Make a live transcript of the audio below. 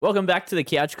Welcome back to the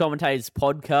Couch Commentators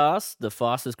podcast, the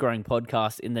fastest growing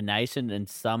podcast in the nation and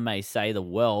some may say the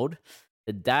world.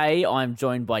 Today I'm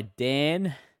joined by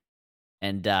Dan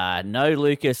and no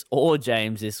Lucas or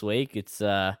James this week. It's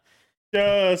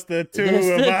just the two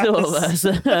of us.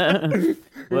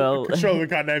 Well, sure, we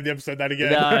can't name the episode that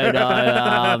again.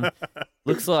 No.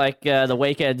 Looks like the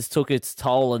weekends took its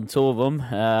toll on two of them.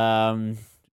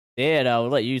 Dan, I'll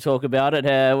let you talk about it.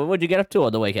 What'd you get up to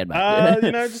on the weekend, mate?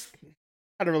 Just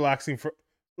had a relaxing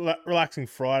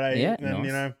Friday. Yeah, and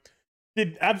nice.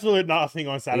 Did absolute nothing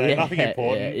on Saturday. Nothing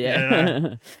important.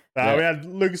 Yeah. We had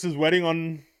Lucas's wedding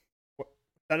on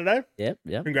Saturday. Yep.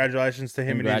 Congratulations to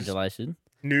him and his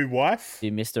new wife.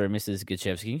 To Mr. and Mrs.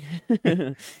 Gachevsky.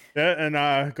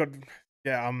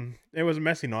 It was a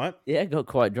messy night. Yeah, got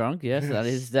quite drunk. Yes,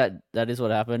 that is what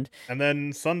happened. And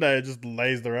then Sunday I just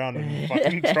lazed around and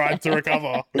fucking tried to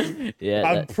recover. Yeah,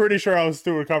 I'm pretty sure I was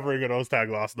still recovering at Oztag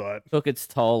last night. Took its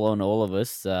toll on all of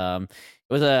us.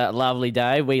 It was a lovely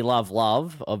day. We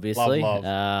love, obviously.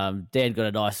 Love. Dan got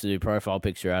a nice new profile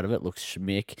picture out of it. Looks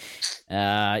schmick.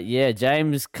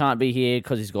 James can't be here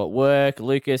because he's got work.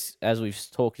 Lucas, as we've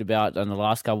talked about on the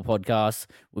last couple podcasts,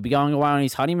 will be going away on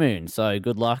his honeymoon. So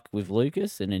good luck with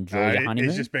Lucas and enjoy your honeymoon.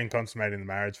 He's just been consummating the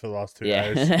marriage for the last 2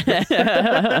 days.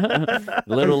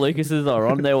 Little Lucases are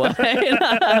on their way.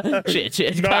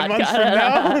 Shit. 9 months from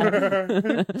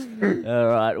now. All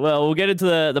right. Well, we'll get into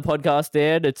the podcast,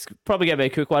 Dan. It's probably going to be a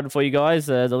quick one for you guys,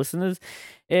 the listeners.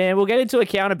 And we'll get into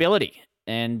accountability.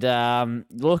 And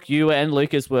look, you and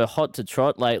Lucas were hot to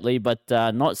trot lately, but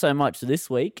not so much this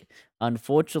week.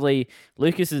 Unfortunately,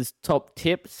 Lucas's top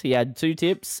tips, he had 2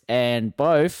 tips and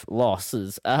both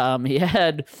losses. He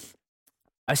had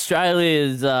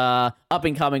Australia's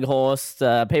up-and-coming horse.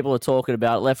 People are talking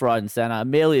about it left, right, and centre.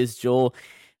 Amelia's Jewel.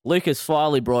 Lucas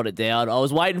finally brought it down. I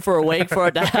was waiting for a week for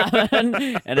it to happen,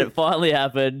 and it finally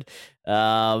happened.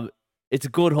 It's a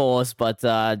good horse, but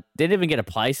didn't even get a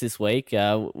place this week.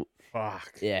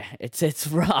 Fuck. Yeah, it's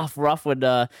rough when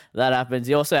that happens.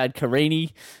 He also had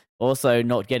Carini, also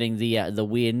not getting the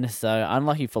win, so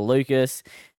unlucky for Lucas.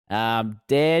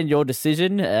 Dan, your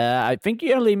decision. I think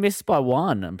you only missed by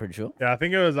 1, I'm pretty sure. Yeah, I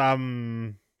think it was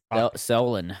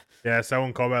Selwyn. Yeah,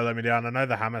 Selwyn Cobbo let me down. I know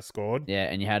the Hammer scored. Yeah,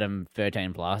 and you had him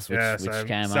 13 plus, which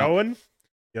came Selwyn, up.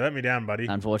 you let me down, buddy.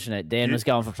 Unfortunate. Dan was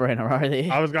going for 3 in a row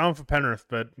there. I was going for Penrith,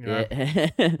 but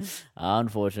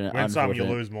Unfortunate. Win some, you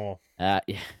lose more. Yeah.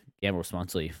 Gamble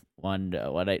responsibly.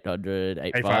 1-800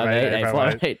 858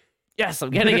 858. Yes, I'm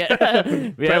getting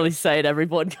it. We only say it every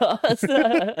podcast.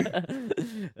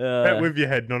 Bet with your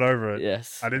head, not over it.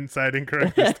 Yes. I didn't say it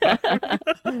incorrect this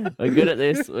time. We're good at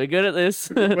this. We're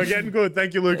getting good.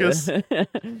 Thank you, Lucas.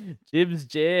 Jim's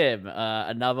Jam.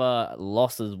 Another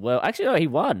loss as well. Actually, no, he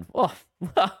won. Oh,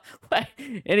 wait.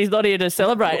 And he's not here to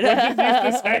celebrate.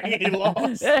 He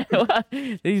lost. Yeah, well,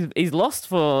 he's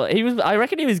lost I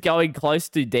reckon he was going close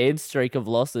to Dan's streak of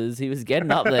losses. He was getting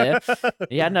up there.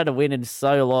 He hadn't had a win in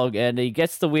so long, and he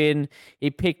gets the win. He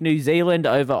picked New Zealand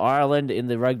over Ireland in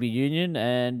the Rugby Union,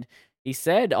 and he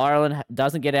said Ireland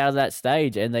doesn't get out of that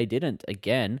stage, and they didn't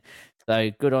again. So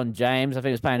good on James. I think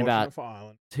it was paying about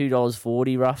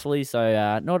 $2.40 roughly.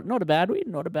 So not a bad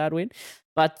win.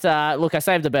 But look, I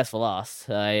saved the best for last.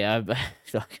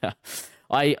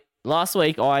 Last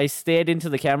week I stared into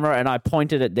the camera and I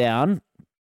pointed it down,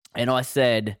 and I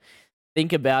said,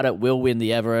 "Think about it. We'll win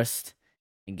the Everest."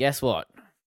 And guess what?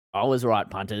 I was right,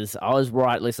 punters. I was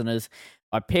right, listeners.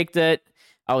 I picked it.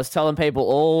 I was telling people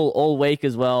all week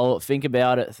as well, think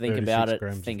about it.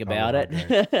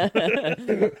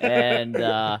 And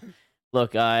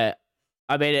look, I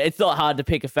mean, it's not hard to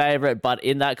pick a favourite, but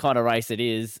in that kind of race it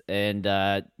is. And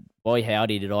boy,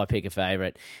 howdy, did I pick a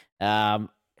favourite.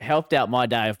 Helped out my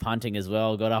day of punting as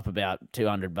well. Got up about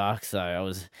 $200, so I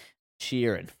was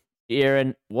cheering.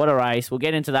 What a race. We'll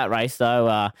get into that race,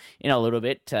 though, in a little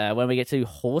bit when we get to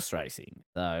horse racing.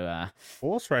 So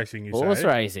horse racing, horse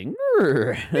racing.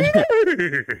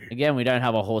 Again, we don't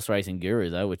have a horse racing guru,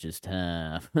 though, which is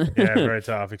tough. Yeah, very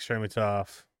tough. Extremely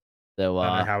tough. So, I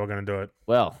don't know how we're going to do it.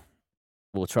 Well,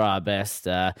 we'll try our best.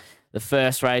 The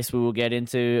first race we will get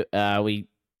into, we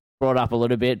brought up a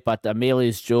little bit, but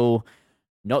Amelia's Jewel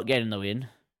not getting the win,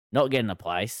 not getting the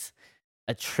place.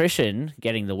 Attrition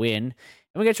getting the win.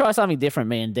 And we're going to try something different,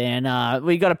 me and Dan.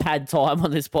 We got to pad time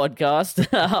on this podcast.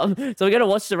 So we're going to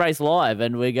watch the race live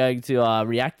and we're going to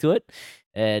react to it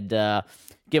and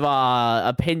give our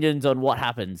opinions on what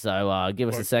happened. So give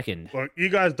us a second. Look, you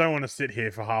guys don't want to sit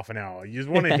here for half an hour. You just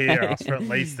want to hear us for at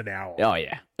least an hour. Oh,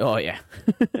 yeah.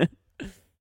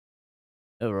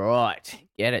 All right.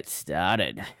 Get it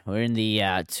started. We're in the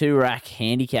 2-rack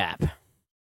handicap.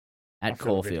 at I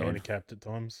feel a bit Caulfield. handicapped at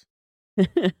times.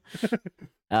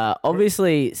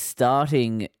 Obviously,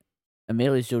 starting,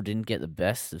 Amelia's Jewel didn't get the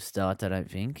best of starts, I don't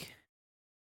think.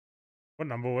 What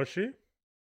number was she?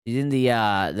 She's in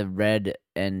the red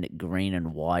and green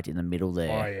and white in the middle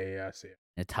there. Oh, yeah, I see it.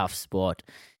 A tough spot.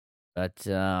 But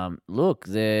look,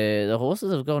 the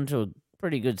horses have gone to a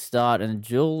pretty good start, and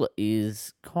Jewel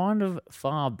is kind of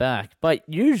far back. But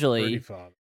usually, Pretty far.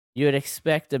 you would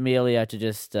expect Amelia to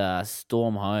just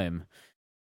storm home.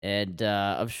 And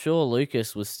I'm sure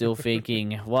Lucas was still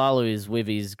thinking, while he was with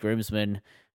his groomsmen,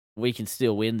 we can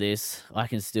still win this. I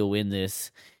can still win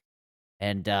this.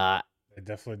 And they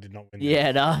definitely did not win.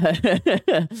 Yeah, no.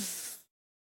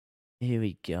 Here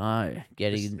we go.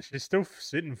 She's still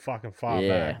sitting fucking far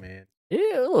back, man.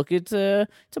 Yeah, look, it's a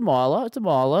miler. It's a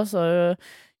miler, so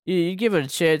you give it a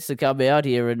chance to come out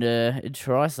here and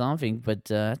try something.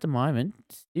 But at the moment,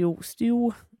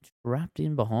 still trapped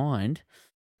in behind.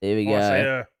 There we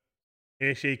go.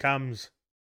 Here she comes.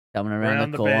 Coming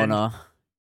around the corner. Bend.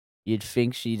 You'd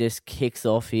think she just kicks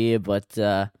off here, but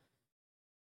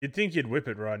you'd think you'd whip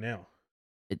it right now.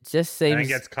 It just seems... And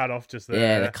gets cut off just there.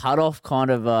 Yeah, the cut-off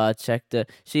kind of checked her.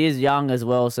 She is young as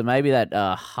well, so maybe that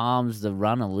harms the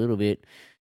run a little bit.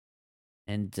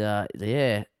 And,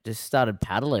 just started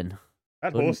paddling.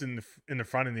 That horse in the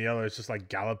front in the yellow is just like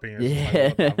galloping.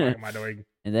 Yeah. Like, what am I doing?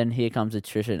 And then here comes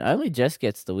attrition. Only Jess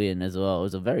gets the win as well. It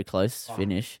was a very close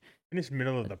finish. Finish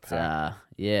middle of the pack.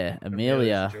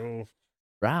 Amelia.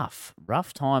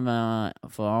 Rough time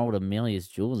for old Amelia's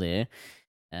Jewel there.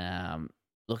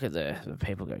 Look at the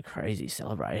people go crazy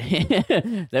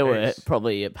celebrating. They were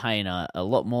probably paying a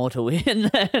lot more to win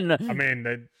than... I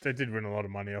mean, they did win a lot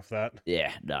of money off that.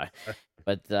 Yeah, no.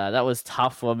 But that was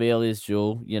tough for Amelia's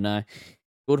Jewel, you know.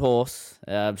 Good horse.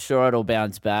 I'm sure it'll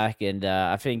bounce back. And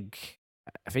I think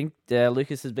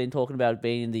Lucas has been talking about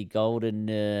being the Golden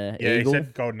Eagle. Yeah, he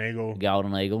said Golden Eagle.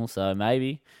 Golden Eagle, so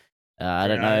maybe... I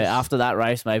don't know. After that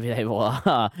race, maybe they will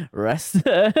rest,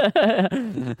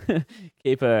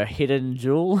 keep a hidden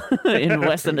jewel in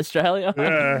Western Australia.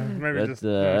 Yeah, maybe just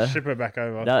ship her back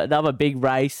over. Another big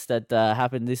race that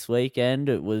happened this weekend.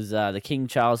 It was the King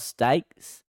Charles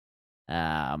Stakes,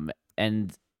 and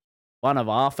one of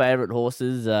our favourite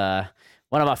horses.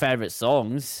 One of my favourite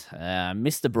songs,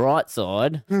 Mr.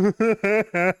 Brightside,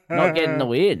 not getting the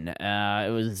win.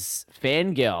 It was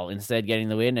Fangirl instead getting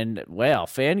the win, and wow,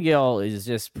 Fangirl is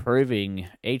just proving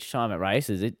each time it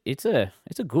races it's a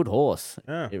good horse.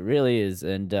 Yeah. It really is.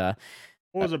 And what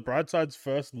was it? Brightside's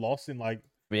first loss in like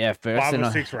first 5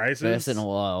 or 6 races, first in a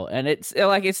while, and it's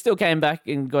like it still came back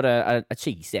and got a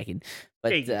cheeky second.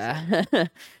 But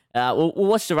we'll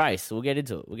watch the race. We'll get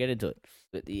into it.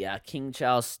 With the King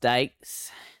Charles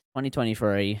Stakes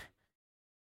 2023.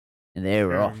 And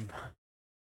they're off.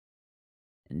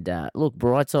 And look,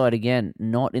 Brightside again,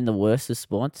 not in the worst of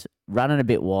spots. Running a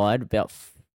bit wide, about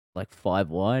 5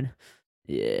 wide.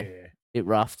 Yeah. Bit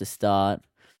rough to start.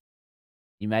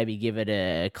 You maybe give it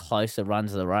a closer run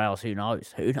to the rails. Who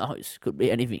knows? Could be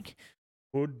anything.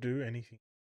 Could do anything.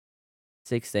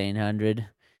 1600.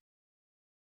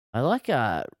 I like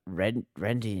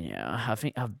Rendy. I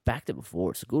think I've backed it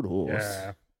before. It's a good horse.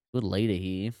 Yeah. Good leader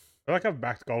here. I feel like I've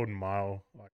backed Golden Mile.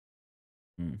 I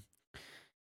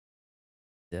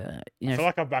feel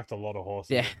like I've backed a lot of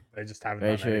horses. Yeah. They just haven't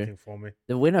done anything for me.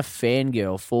 The winner,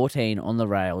 Fangirl, 14 on the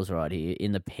rails right here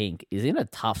in the pink, is in a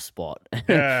tough spot.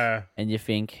 Yeah. And you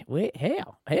think,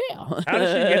 how? How did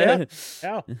she get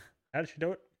out? How did she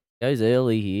do it? Goes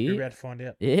early here. We're about to find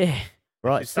out. Yeah.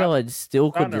 Right, so I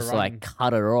still could just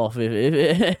cut her off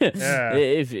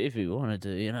if you wanted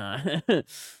to, you know.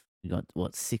 You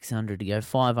got 600 to go,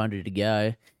 500 to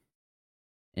go,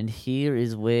 and here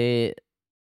is where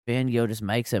Fangirl just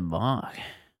makes her mark.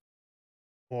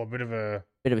 Oh, a bit of a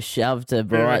shove to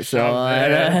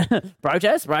Brightside.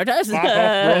 Protest. Fuck off,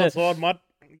 Brightside, mate.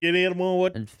 Get out of my way.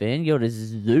 And Fangirl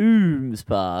just zooms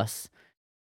past.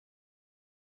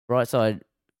 Brightside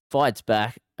fights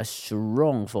back. A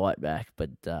strong fight back,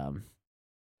 but Brightside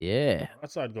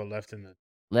got left in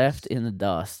the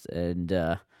dust, and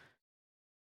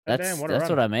that's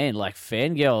what I mean. Like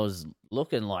Fangirl's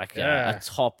looking like a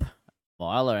top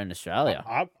miler in Australia.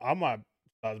 I might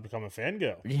start to become a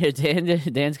fangirl. Yeah,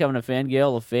 Dan's coming a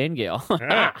fangirl or fangirl.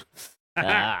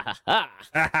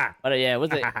 But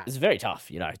it's very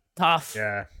tough. You know, tough.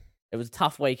 Yeah, it was a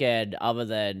tough weekend. Other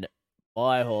than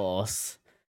my horse.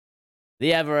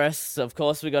 The Everest, of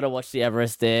course, we got to watch the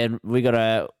Everest. Dan, we got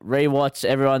to rewatch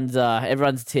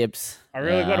everyone's tips. I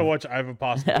really got to watch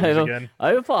Overpass again.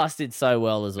 Overpass did so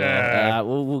well as well.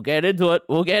 We'll get into it.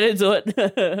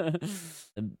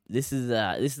 This is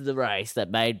the race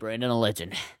that made Brendan a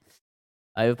legend.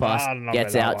 Overpass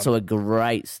gets out to a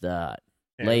great start.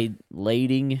 Yeah.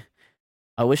 Leading.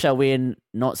 I wish I win.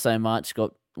 Not so much.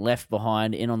 Got left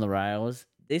behind in on the rails.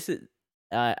 This is.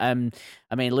 I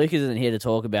mean, Lucas isn't here to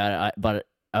talk about it, but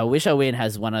I wish I win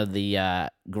has one of the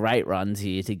great runs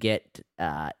here to get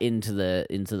into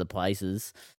the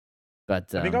places.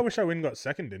 But I think I wish I win got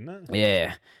second, didn't it?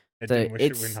 Yeah. It didn't wish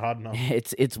it win hard enough.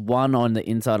 It's one on the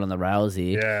inside on the rails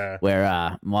here. Yeah.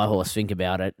 Where my horse think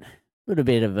about it. A little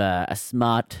bit of a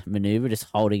smart maneuver, just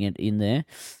holding it in there.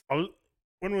 When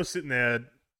we were sitting there,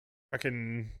 at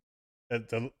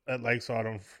Lakeside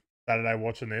on Saturday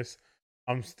watching this,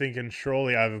 I'm thinking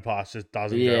surely Overpass just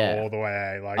doesn't go all the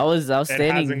way. Like I was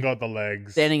standing, hasn't got the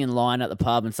legs. Standing in line at the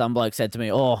pub, and some bloke said to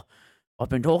me, "Oh, I've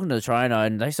been talking to the trainer,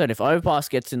 and they said if Overpass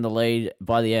gets in the lead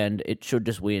by the end, it should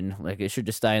just win. Like it should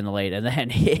just stay in the lead." And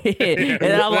then,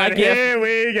 I'm like, "Here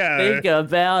we go. Think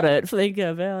about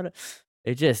it.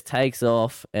 It just takes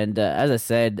off, and as I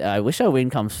said, I wish I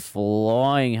win comes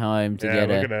flying home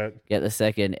to get the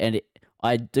second. And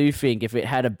I do think if it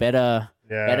had a better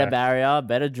barrier,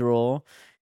 better draw,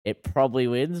 it probably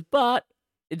wins. But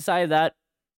in saying that,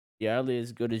 you're only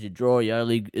as good as your draw. You're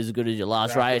only as good as your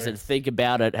last race. And think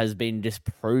about it has been just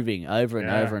proving over and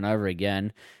over and over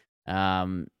again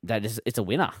that it's a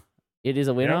winner. It is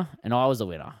a winner, and I was a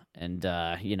winner, and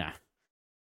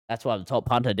that's why I'm the top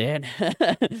punter, Dan.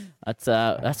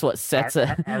 That's what sets it.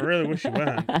 I really wish you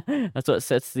weren't. That's what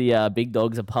sets the big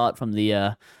dogs apart from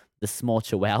the small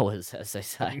chihuahuas, as they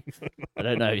say. I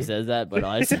don't know who says that, but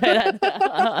I say that.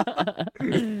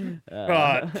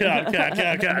 Cut.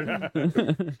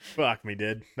 Fuck me,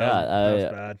 dude. That was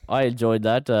bad. I enjoyed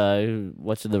that,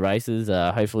 watching the races.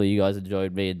 Hopefully you guys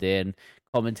enjoyed me and Dan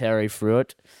commentary through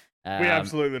it. We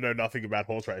absolutely know nothing about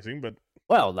horse racing, but...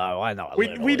 Well, no, I know.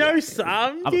 We know some.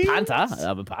 I'm a punter.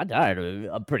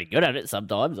 I'm pretty good at it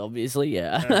sometimes, obviously,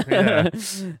 yeah.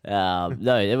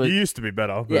 No, it was... You used to be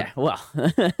better. But... Yeah, well.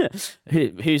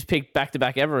 Who's picked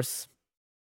back-to-back Everest?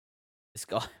 This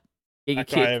guy. That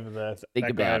guy over there. Think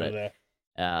about it.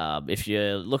 If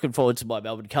you're looking forward to my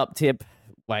Melbourne Cup tip,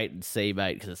 wait and see,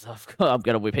 mate, because I'm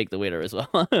going to pick the winner as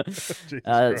well.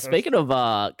 Speaking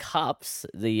of cups,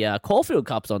 the Caulfield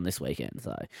Cup's on this weekend,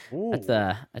 so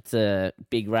that's a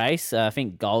big race. I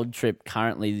think Gold Trip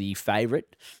currently the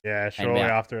favourite. Yeah, shortly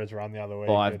after it's run the other week.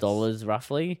 $5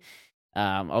 roughly.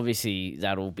 Obviously,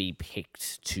 that'll be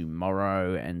picked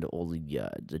tomorrow, and all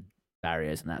the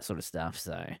barriers and that sort of stuff.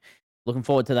 So, looking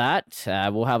forward to that.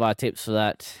 We'll have our tips for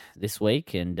that this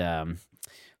week, and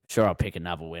sure I'll pick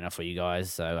another winner for you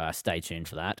guys, so stay tuned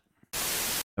for that.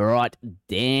 All right,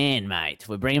 Dan, mate.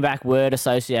 We're bringing back word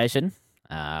association.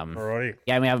 Alrighty.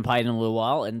 Game we haven't played in a little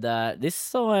while, and this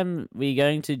time we're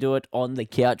going to do it on the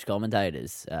couch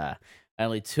commentators.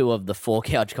 Only 2 of the 4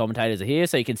 couch commentators are here,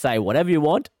 so you can say whatever you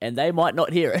want, and they might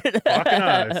not hear it. Fucking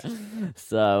knows.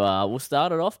 So we'll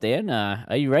start it off, Dan.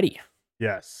 Are you ready?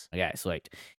 Yes. Okay, sweet.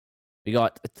 We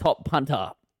got a top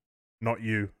punter. Not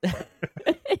you.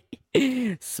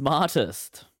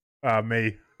 Smartest.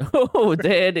 Me. Oh,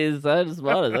 Dan is so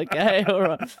smartest. Okay, all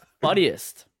right.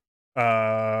 Funniest.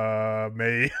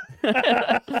 Me.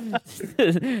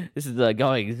 This is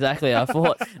going exactly how I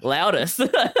thought. Loudest.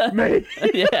 Me.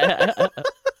 Yeah.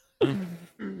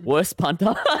 Worst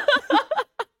punter.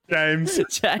 James.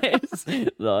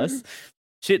 Nice.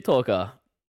 Shit talker.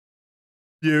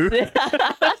 You.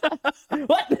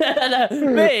 What?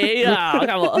 Me? Oh,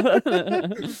 come on.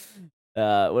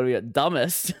 What do we got?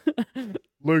 Dumbest.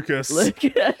 Lucas.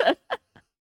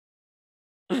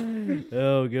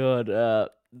 Oh, God.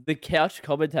 The couch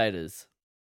commentators.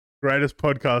 Greatest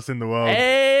podcast in the world.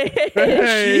 Hey!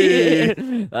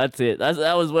 That's it.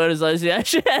 That was word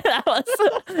association. I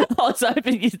was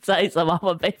hoping you'd say some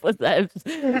other people's names.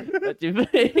 But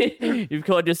you've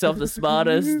called yourself the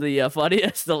smartest, the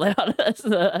funniest, the loudest.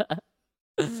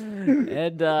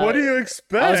 And what do you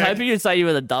expect? I was hoping you'd say you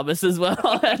were the dumbest as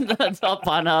well. And the top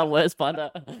punter, worst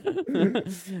punter.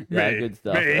 Yeah, good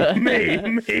stuff. Me.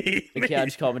 The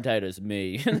couch commentators,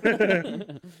 me.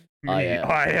 I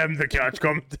am the couch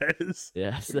commentators.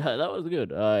 Yeah, so that was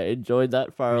good. I enjoyed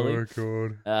that thoroughly. Oh,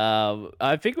 God.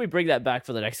 I think we bring that back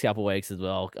for the next couple of weeks as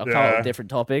well. I'll come up with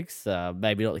different topics.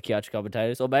 Maybe not the couch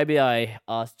commentators. Or maybe I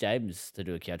ask James to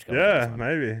do a couch commentator. Yeah,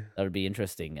 maybe. That would be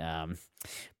interesting.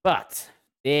 But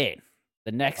then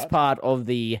the next part of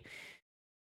the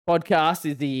podcast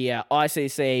is the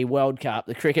ICC World Cup,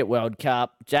 the Cricket World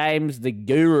Cup. James, the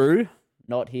guru,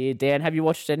 not here. Dan, have you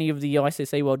watched any of the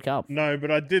ICC World Cup? No,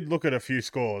 but I did look at a few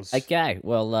scores. Okay,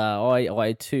 well,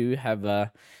 I too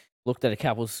have looked at a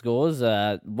couple of scores.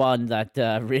 One that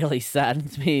really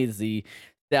saddens me is the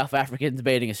South Africans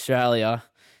beating Australia.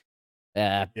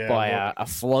 by a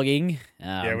flogging.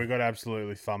 Yeah, we got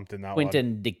absolutely thumped in that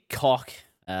Quinton de Kock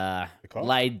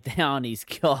laid down his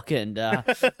cock and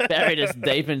buried us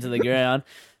deep into the ground.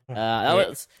 That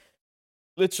was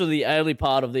literally the only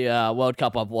part of the World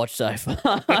Cup I've watched so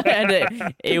far.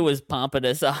 And he was pumping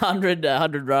us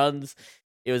 100 runs.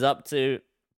 He was up to...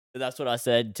 That's what I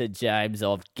said to James.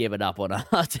 I've given up on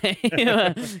our team.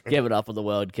 Given up on the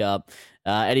World Cup.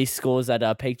 Any scores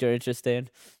that piqued your interest, Dan?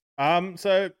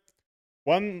 So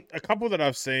a couple that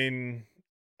I've seen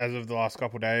as of the last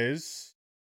couple of days.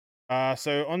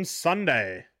 So on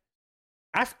Sunday,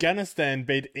 Afghanistan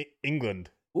beat England.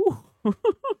 Ooh.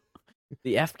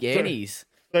 The Afghanis.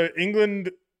 So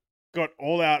England got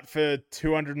all out for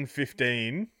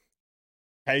 215,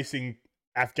 pacing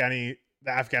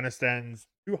Afghanistan's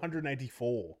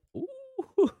 284. Ooh.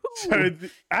 So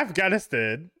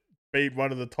Afghanistan beat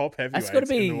one of the top heavyweights in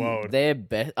the world. Their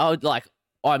best.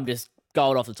 I'm just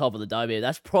going off the top of the dome here.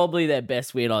 That's probably their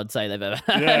best win I'd say they've ever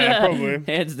had. Yeah, probably.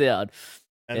 Hands down.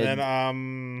 And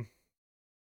then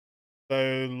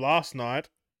so last night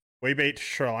we beat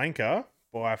Sri Lanka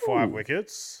by 5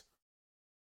 wickets.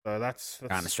 So that's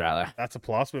Australia. That's a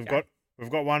plus. We've got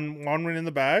one win in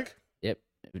the bag. Yep.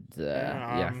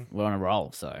 We're on a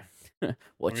roll, so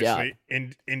watch out.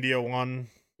 India won.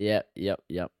 Yep.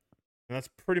 And that's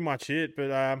pretty much it.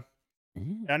 But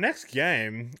our next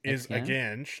game is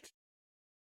against...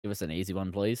 Give us an easy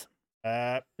one, please.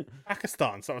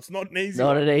 Pakistan, so it's not an easy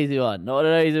one. Not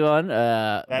an easy one.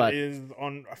 That is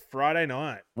on a Friday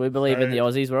night. We believe in the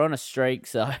Aussies. We're on a streak,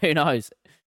 so who knows?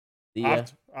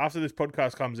 After this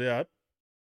podcast comes out,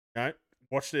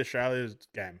 watch the Australia's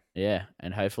game. Yeah,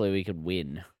 and hopefully we could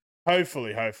win.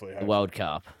 Hopefully. The World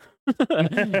Cup.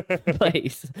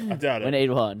 Please. I doubt it. We need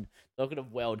one. Talking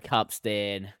of World Cup,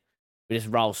 Stan, we just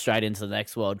roll straight into the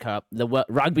next World Cup. The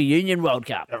Rugby Union World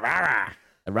Cup.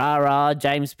 Rah.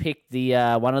 James picked the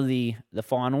one of the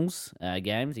finals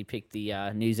games. He picked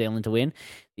the New Zealand to win.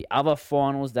 The other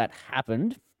finals that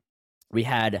happened, we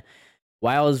had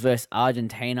Wales versus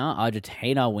Argentina.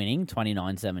 Argentina winning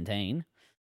 29-17.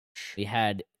 We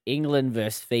had England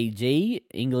versus Fiji.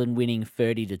 England winning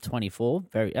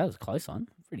 30-24. That was a close one.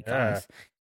 Pretty close.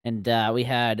 And we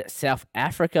had South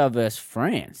Africa versus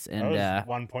France. And that was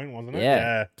 1 point, wasn't it?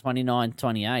 Yeah.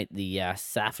 29-28. The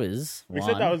Saffers We won.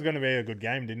 said that was going to be a good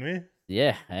game, didn't we?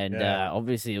 Yeah, and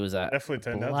obviously it was a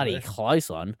bloody out close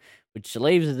one, which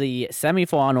leaves the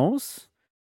semi-finals.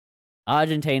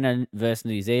 Argentina versus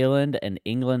New Zealand and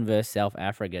England versus South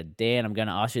Africa. Dan, I'm going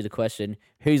to ask you the question,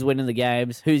 who's winning the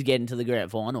games? Who's getting to the grand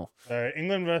final? So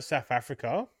England versus South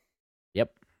Africa.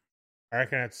 Yep. I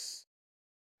reckon it's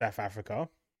South Africa.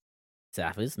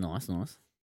 Saffers, nice.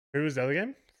 Who was the other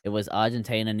game? It was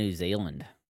Argentina, New Zealand.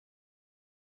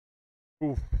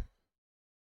 Ooh.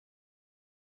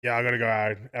 Yeah, I got to go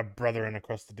our brethren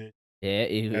across the ditch. Yeah.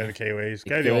 The Kiwis.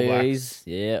 Go the All Blacks.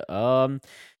 Yeah.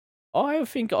 I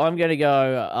think I'm going to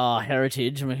go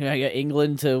Heritage. I'm going to go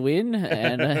England to win.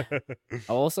 And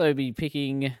I'll also be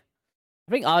picking... I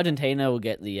think Argentina will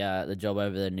get the job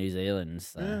over the New Zealand.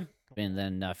 So. Yeah. And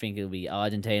then I think it'll be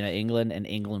Argentina, England, and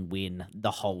England win the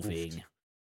whole thing.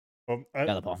 Well,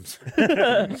 Go the Bombs.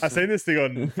 I seen this thing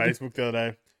on Facebook the other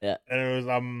day. Yeah. And it was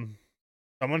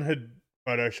someone had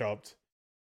photoshopped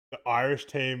the Irish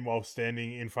team while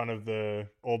standing in front of the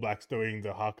All Blacks doing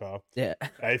the haka. Yeah.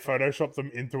 They photoshopped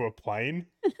them into a plane.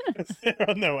 They're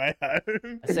on their way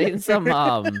home. I seen some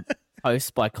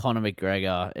post by Conor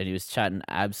McGregor, and he was chatting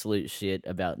absolute shit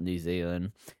about New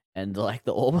Zealand and like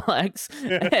the All Blacks,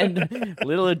 and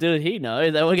little did he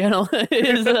know they were gonna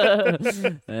lose.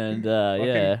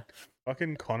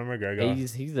 Fucking Conor McGregor.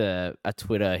 He's a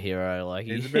Twitter hero. Like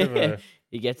he's a bit of a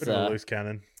he gets a loose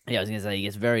cannon. Yeah, I was gonna say he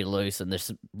gets very loose and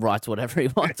just writes whatever he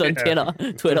wants on Twitter.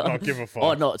 Not give a fuck.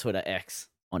 Oh, not Twitter, X.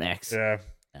 On X. Yeah.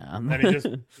 And he just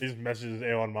messages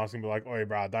Elon Musk and be like, "Oi,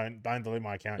 bro, don't delete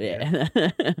my account." Yeah.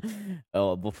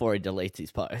 Oh, before he deletes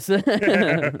his post.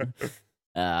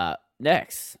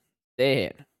 Next,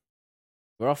 Dan.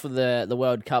 We're off with the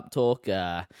World Cup talk.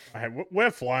 We're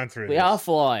flying through. We are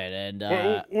flying,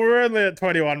 and we're only at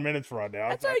 21 minutes right now.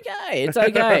 It's okay. It's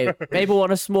okay. People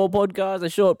want a small podcast, a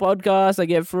short podcast. They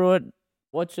get through it,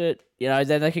 watch it.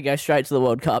 Then they can go straight to the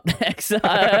World Cup next.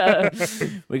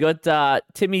 We got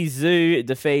Timmy Zoo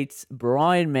defeats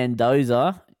Brian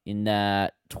Mendoza in a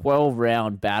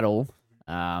 12-round battle.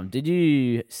 Did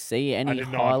you see any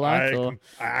highlights?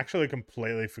 I actually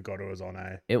completely forgot it was on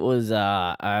It was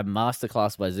a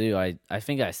masterclass by Zoo. I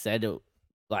think I said it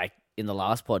like in the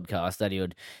last podcast that he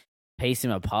would piece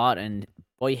him apart, and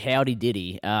boy, howdy did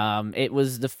he. It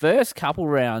was the first couple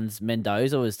rounds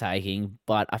Mendoza was taking,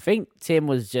 but I think Tim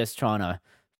was just trying to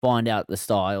find out the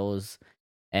styles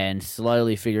and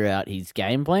slowly figure out his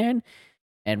game plan.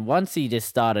 And once he just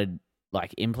started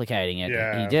like implicating it,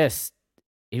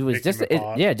 he was Picks him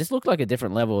apart. just looked like a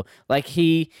different level. Like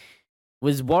he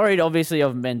was worried, obviously,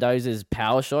 of Mendoza's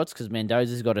power shots because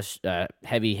Mendoza's got a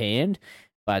heavy hand,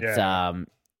 but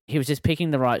he was just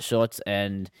picking the right shots,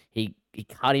 and he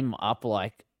cut him up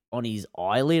like on his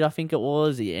eyelid, I think it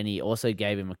was, and he also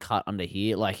gave him a cut under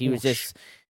here. Like he was just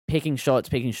picking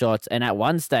shots, and at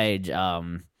one stage,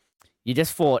 you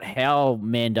just thought how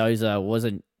Mendoza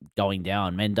wasn't going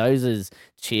down. Mendoza's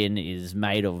chin is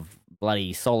made of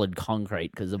bloody solid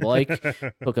concrete because the bloke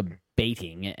took a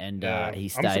beating and he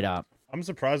stayed up. I'm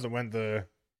surprised it went the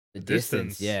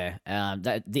distance. Yeah.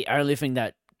 That the only thing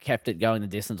that kept it going the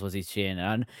distance was his chin.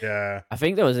 And I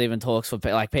think there was even talks for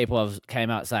like people have came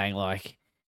out saying like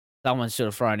someone should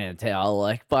have thrown in a towel.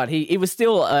 Like, but he was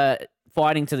still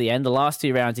fighting to the end. The last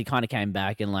 2 rounds he kind of came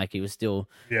back and like he was still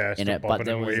in it. But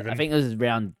there was I think it was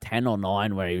round 10 or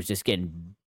 9 where he was just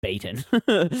getting beaten.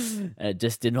 It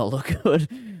just did not look good.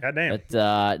 God damn.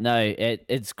 But no,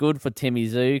 it's good for Timmy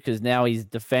Zoo because now he's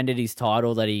defended his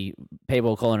title that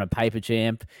people are calling a paper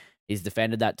champ. He's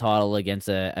defended that title against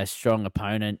a strong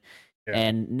opponent. Yeah.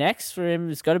 And next for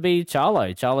him, it's got to be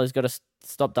Charlo. Charlo's got to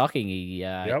stop ducking. He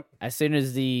as soon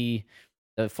as the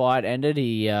fight ended,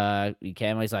 he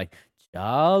came. He's like,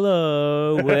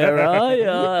 Charlo, where are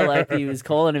you? Like he was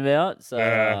calling him out.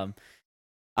 So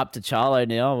up to Charlo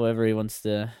now, whoever he wants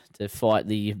to fight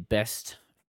the best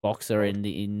boxer in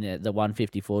the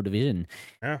 154 division.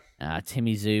 Yeah.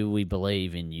 Timmy Zoo, we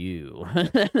believe in you.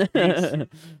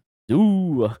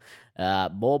 Ooh,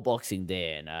 more boxing,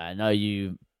 Dan. I know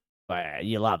you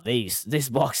love this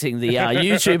boxing, the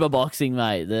YouTuber boxing,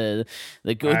 mate.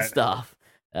 The good stuff.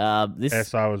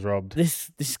 Yes, I was robbed.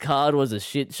 This card was a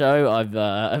shit show.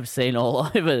 I've seen all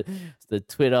over the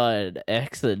Twitter and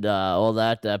X and all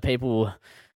that. People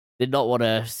did not want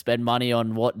to spend money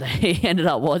on what they ended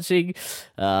up watching.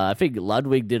 I think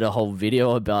Ludwig did a whole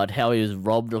video about how he was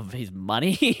robbed of his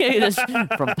money just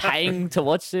from paying to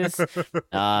watch this.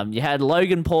 You had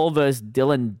Logan Paul versus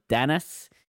Dylan Dennis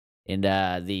in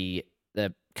the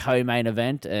co-main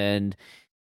event, and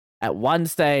at one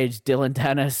stage, Dylan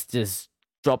Dennis just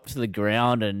dropped to the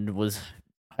ground and was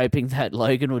hoping that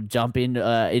Logan would jump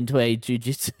into a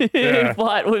jiu-jitsu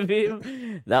fight with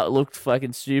him. That looked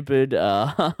fucking stupid.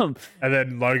 And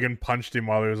then Logan punched him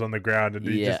while he was on the ground, and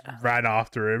he just ran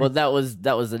after him. Well, that was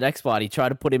the next part. He tried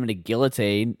to put him in a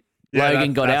guillotine.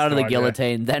 Logan got out of the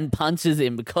guillotine, then punches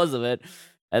him because of it.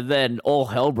 And then all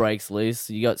hell breaks loose.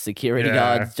 You got security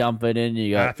guards jumping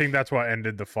in. I think that's what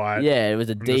ended the fight. Yeah, it was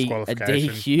a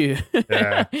DQ.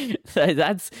 Yeah. So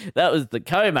that was the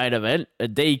co-main event, a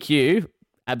DQ.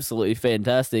 Absolutely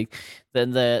fantastic.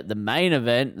 Then the main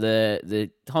event, the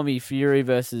Tommy Fury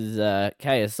versus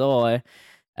KSI.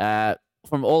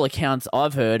 From all accounts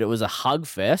I've heard, it was a hug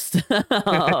fest. That's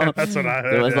what I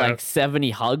heard. There was like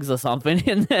 70 hugs or something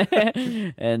in there,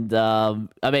 and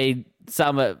I mean,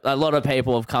 a lot of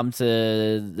people have come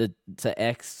to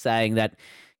X saying that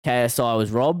KSI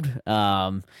was robbed.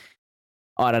 I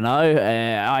don't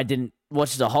know. I didn't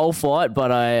watch the whole fight,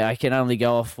 but I can only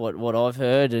go off what I've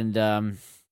heard, and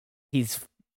his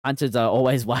punches are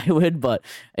always wayward. But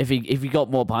if he got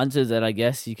more punches, then I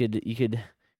guess you could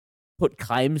put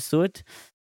claims to it.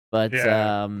 But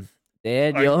Dan,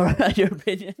 your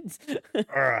opinions.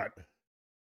 All right.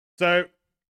 So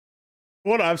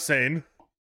what I've seen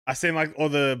like all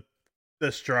the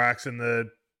strikes and the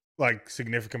like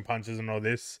significant punches and all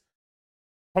this.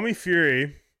 Tommy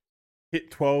Fury hit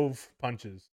 12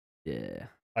 punches. Yeah.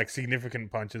 Like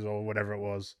significant punches or whatever it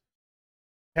was.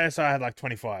 KSI had like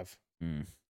 25.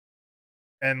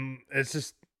 And it's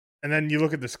just, and then you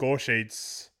look at the score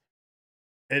sheets,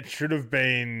 it should have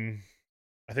been,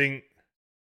 I think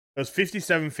it was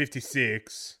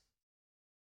 57-56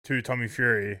 to Tommy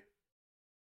Fury,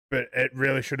 but it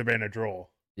really should have been a draw.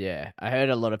 Yeah, I heard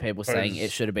a lot of people saying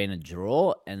it should have been a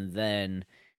draw, and then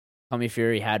Tommy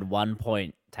Fury had 1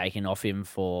 point taken off him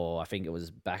for, I think it was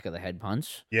back of the head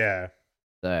punch. Yeah.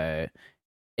 So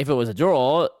if it was a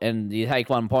draw and you take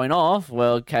 1 point off,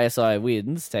 well, KSI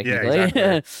wins, technically. Yeah,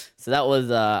 exactly. So that was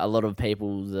a lot of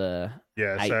people's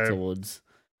hate towards.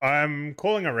 I'm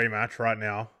calling a rematch right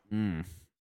now. Mm.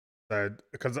 So,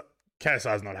 because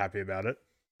KSI's not happy about it.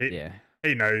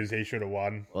 He knows he should have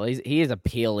won. Well, he is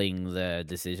appealing the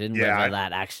decision, whether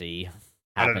that actually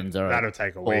happens or that'll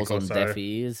take a week or on so. Deaf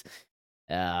ears.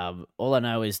 All I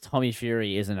know is Tommy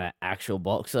Fury isn't an actual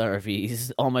boxer if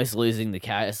he's almost losing the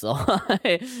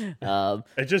KSI.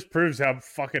 It just proves how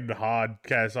fucking hard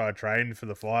KSI trained for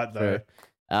the fight, though.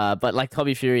 But like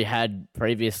Tommy Fury had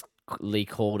previous publicly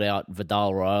called out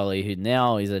Vidal Riley, who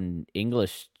now is an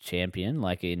English champion,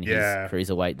 like in his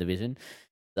cruiserweight division.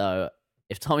 So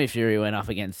if Tommy Fury went up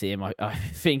against him, I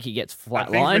think he gets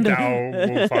flatlined. I think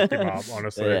Vidal will fuck him up,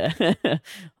 honestly. Yeah,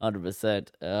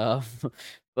 100%.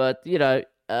 But you know,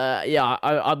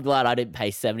 I'm glad I didn't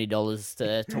pay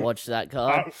 $70 to watch that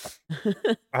card.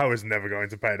 I was never going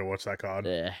to pay to watch that card.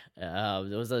 Yeah,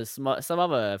 there was some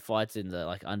other fights in the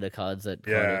like undercards that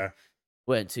kind of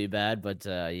weren't too bad, but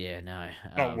no,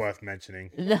 not worth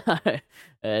mentioning. No,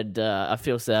 and I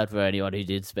feel sad for anyone who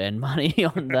did spend money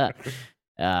on that.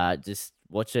 Just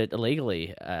watch it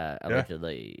illegally,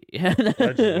 allegedly.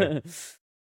 Allegedly.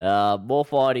 More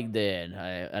fighting,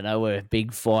 Dan. I know we're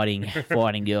big fighting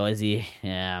guys here,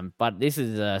 but this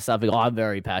is something I'm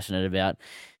very passionate about.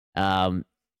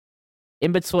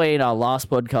 In between our last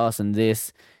podcast and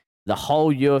this, the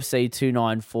whole UFC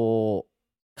 294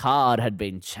 card had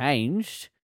been changed,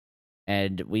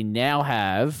 and we now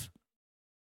have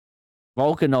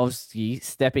Volkanovski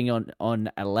stepping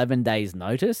on 11 days'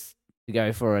 notice to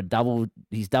go for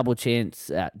his double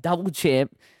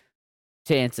champ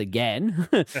chance again.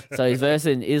 So he's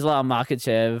versing Islam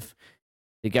Makhachev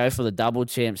to go for the double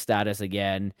champ status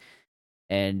again.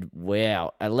 And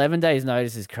wow, 11 days'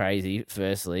 notice is crazy,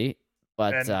 firstly.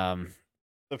 But and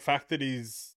the fact that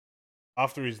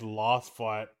after his last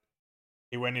fight,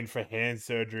 he went in for hand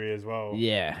surgery as well.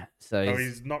 Yeah. So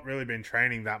he's not really been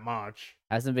training that much.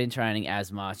 Hasn't been training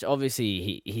as much.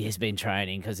 Obviously, he has been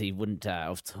training because he wouldn't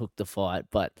have took the fight.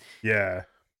 But yeah,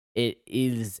 it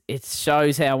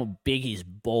shows how big his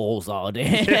balls are,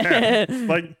 Dan. Yeah.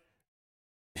 Like,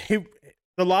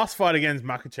 the last fight against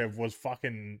Makhachev was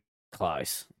fucking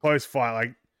close fight.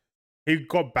 Like, he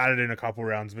got battered in a couple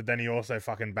rounds, but then he also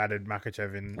fucking battered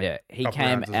Makhachev in. Yeah, he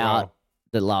came out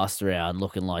the last round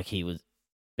looking like he was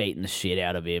beating the shit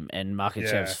out of him, and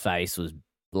Makhachev's face was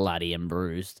bloody and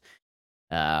bruised.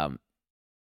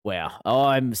 Wow,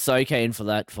 I'm so keen for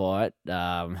that fight.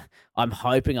 I'm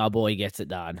hoping our boy gets it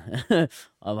done.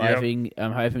 I'm hoping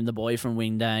the boy from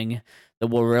Wingdang, the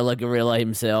Warilla Gorilla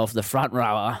himself, the front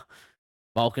rower,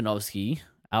 Volkanovski,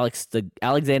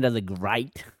 Alexander the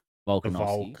Great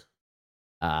Volkanovski.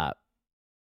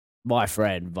 My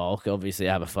friend Volk, obviously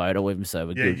I have a photo with him, so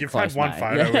we're good. You've had one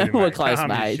photo with him, we're close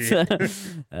mates.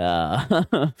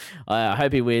 I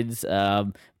hope he wins.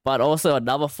 But also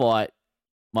another fight,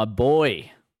 my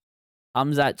boy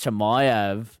Khamzat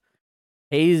Chimaev,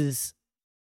 he's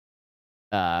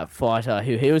a fighter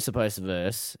who he was supposed to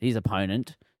verse, his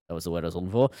opponent, that was the word I was looking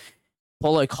for,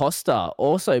 Paulo Costa,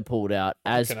 also pulled out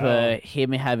as per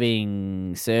him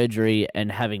having surgery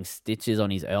and having stitches on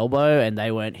his elbow, and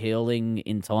they weren't healing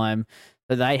in time,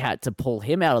 so they had to pull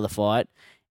him out of the fight.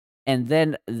 And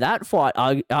then that fight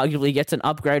arguably gets an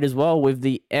upgrade as well, with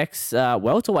the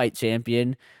ex-welterweight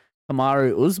champion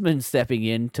Kamaru Usman stepping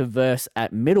in to verse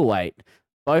at middleweight.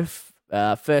 Both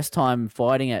first time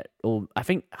fighting I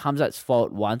think Khamzat's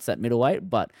fought once at middleweight,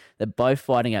 but they're both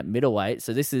fighting at middleweight.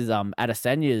 So this is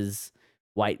Adesanya's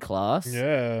weight class.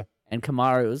 Yeah. And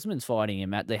Kamaru Usman's fighting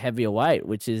him at the heavier weight,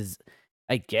 which is,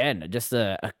 again, just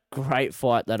a great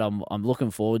fight that I'm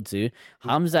looking forward to.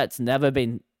 Khamzat's never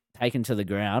been taken to the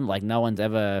ground. Like, no one's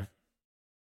ever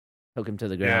took him to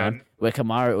the ground. Yeah. Where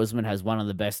Kamaru Usman has one of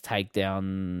the best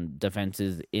takedown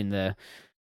defenses in the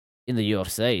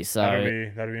UFC. So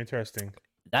that'd be interesting.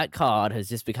 That card has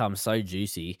just become so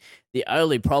juicy. The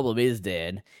only problem is,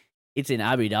 Dan, it's in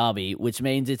Abu Dhabi, which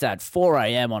means it's at 4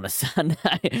 a.m. on a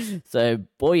Sunday. So,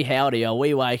 boy, howdy, are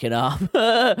we waking up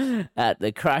at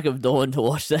the crack of dawn to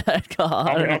watch that card.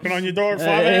 I'll be knocking on your door at 5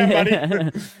 a.m.,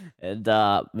 buddy. And,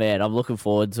 man, I'm looking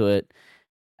forward to it.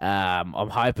 I'm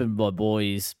hoping both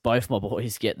my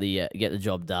boys get the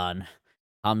job done.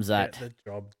 Khamzat. Get the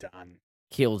job done.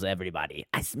 Kills everybody.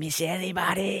 I smash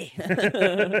anybody.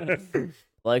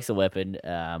 Bloke's a weapon.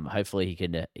 Hopefully he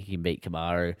can beat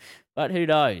Kamaru, but who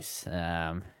knows?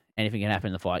 Anything can happen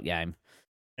in the fight game.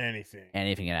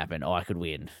 Anything can happen. I could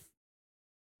win.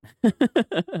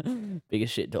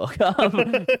 Biggest shit talk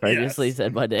previously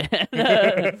said by Dan.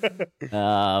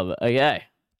 Okay.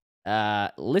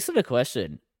 Listener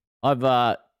question. I've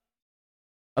got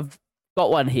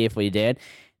one here for you, Dan.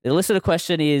 The listener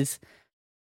question is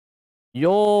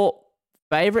your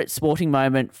favorite sporting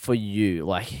moment for you,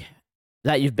 like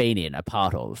that you've been in, a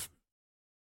part of.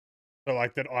 So,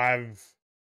 like, that I've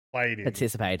played in,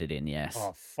 participated in, yes.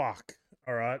 Oh fuck!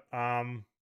 All right.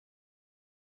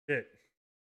 Shit.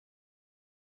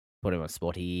 Put him on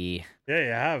spotty. Yeah,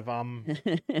 you have.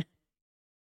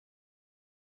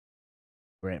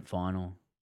 Grand final.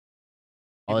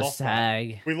 We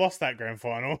Oztag. We lost that grand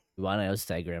final. We won the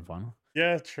Oztag grand final.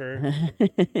 Yeah, true.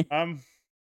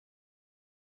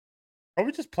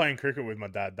 Probably just playing cricket with my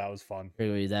dad. That was fun.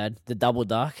 Agree with your dad. The double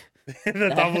duck.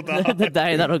 The double duck. The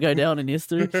day that'll go down in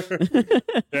history.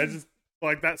 Yeah, just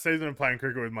like that season of playing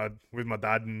cricket with my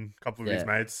dad and a couple of his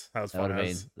mates. That was fun.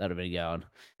 That'd have been going.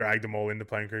 Dragged them all into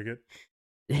playing cricket.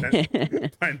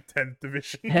 Playing 10th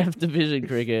division. 10th division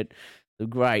cricket.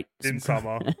 Great. In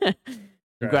summer.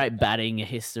 Some great batting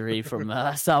history from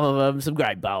some of them. Some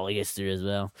great bowling history as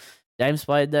well. James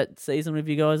played that season with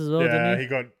you guys as well, didn't he? He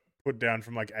got put down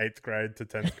from like 8th grade to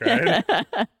 10th grade.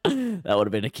 That would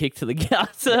have been a kick to the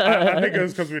guts. I think it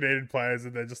was because we needed players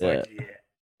and they're just like,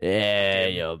 yeah,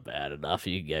 you're bad enough.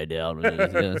 You can go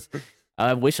down.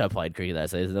 I wish I played cricket that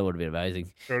season. That would have been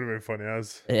amazing. It would have been funny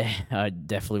as. Yeah, I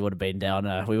definitely would have been down.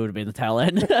 We would have been the tail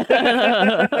end.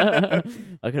 I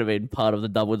could have been part of the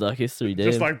double duck history, dude.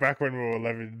 Just like back when we were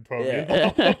 11, 12 years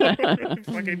old.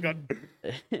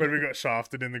 When we got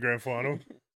shafted in the grand final.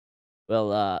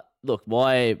 Well, look,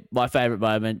 my favourite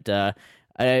moment, I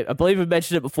believe we've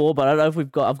mentioned it before, but I don't know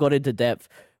if I've got into depth.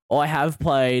 I have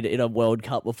played in a World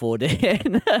Cup before,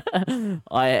 Dan.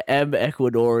 I am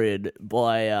Ecuadorian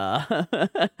by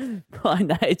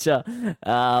nature.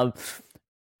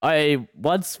 I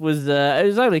once was, it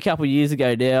was only a couple of years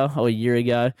ago now, or a year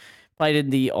ago, played in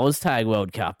the Oztag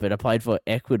World Cup, and I played for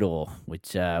Ecuador,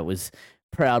 which was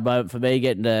a proud moment for me,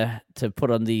 getting to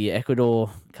put on the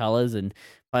Ecuador colours and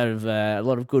play with a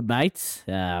lot of good mates.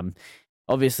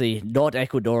 Obviously not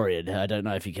Ecuadorian. I don't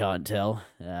know if you can't tell.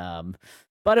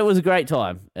 But it was a great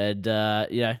time, and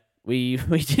we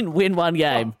didn't win one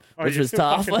game, which was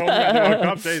tough.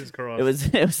 Jesus Christ.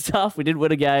 It was tough. We didn't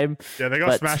win a game. Yeah, they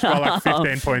got smashed by like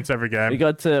 15 points every game. We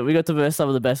got to verse some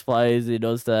of the best players in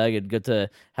Oztag and got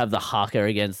to have the haka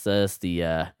against us,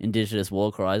 the Indigenous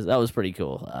war cries. That was pretty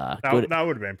cool. That would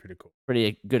have been pretty cool.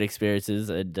 Pretty good experiences,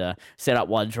 and set up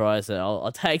one try, so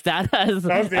I'll take that as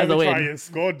that was the as a only win. try you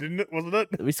scored, didn't it? Wasn't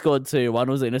it? We scored 2. One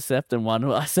was intercept and one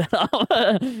I set up.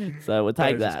 So we'll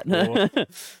take that.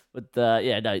 But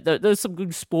there's some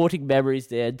good sporting memories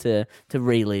there to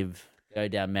relive, go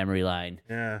down memory lane.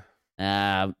 Yeah.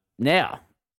 Now,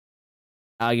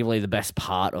 arguably the best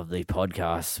part of the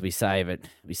podcast, we save it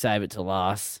to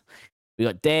last. We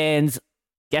got Dan's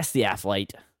Guess the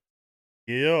Athlete.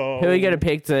 Yeah. Who are you going to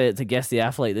pick to guess the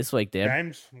athlete this week, Dan?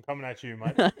 James, I'm coming at you,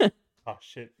 mate. Oh,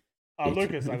 shit. Oh,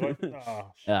 Lucas, I got...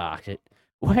 Oh, shit. Ah, shit.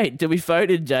 Wait, did we vote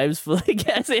in James for the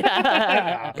guess?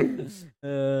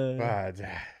 Bad.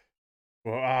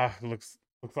 Well, looks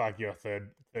like your third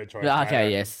choice.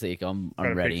 Okay, yes, sick. I'm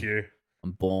ready. Pick you.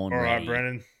 I'm born All right, ready.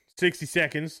 Brennan. 60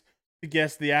 seconds to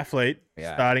guess the athlete,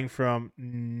 starting from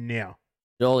now.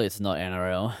 Surely it's not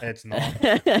NRL. It's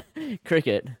not.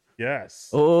 Cricket. Yes.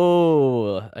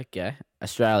 Oh, okay.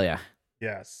 Australia.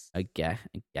 Yes. Okay.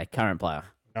 Current player.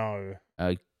 No.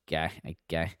 Okay.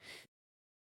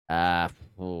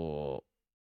 Oh.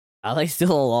 Are they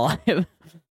still alive?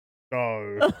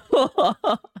 No.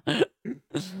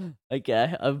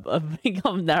 Okay. I think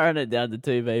I'm narrowing it down to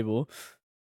 2 people.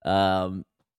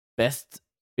 Best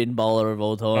spin bowler of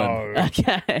all time. No.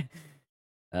 Okay.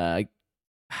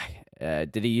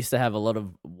 Did he used to have a lot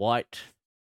of white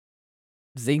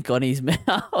zinc on his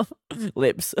mouth?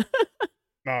 Lips.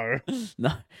 No.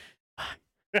 No.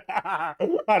 I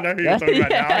know who you're talking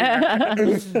about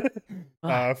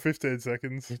now. 15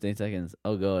 seconds. 15 seconds.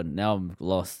 Oh, God. Now I'm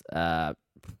lost.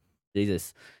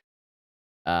 Jesus.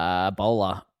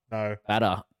 Bowler. No.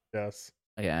 Batter. Yes.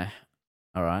 Okay.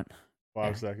 All right.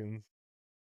 5 seconds.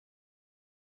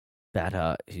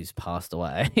 Batter who's passed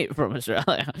away from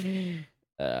Australia.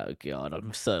 Oh, God.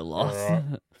 I'm so lost. All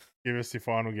right. Give us your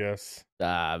final guess.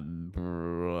 I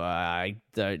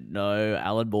don't know.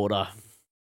 Alan Border.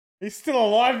 He's still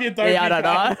alive, you don't. Yeah, I don't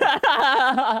know.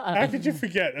 How could you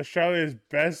forget Australia's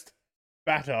best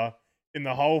batter in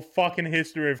the whole fucking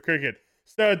history of cricket?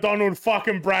 Sir Donald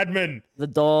fucking Bradman. The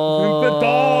Don. The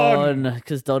Don.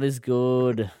 Because Don is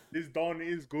good. This Don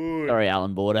is good. Sorry,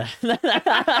 Alan Border.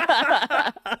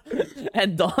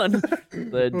 And Don.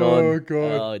 The Don. Oh,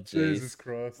 God. Oh, jeez. Jesus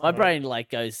Christ. My brain,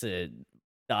 goes to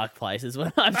dark places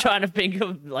when I'm trying to think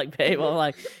of, people. I'm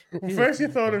like... Well, first you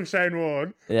thought of Shane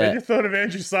Warne. Yeah. Then you thought of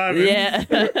Andrew Simons. Yeah.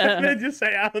 And then you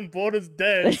say Alan Border's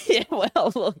dead. Yeah,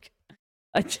 well, look.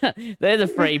 They're the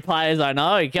 3 players I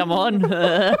know. Come on.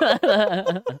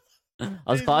 I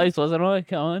was close, wasn't I?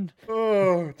 Come on.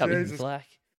 Oh, Cut me some Jesus. slack.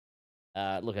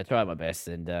 Look, I tried my best,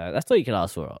 and that's all you can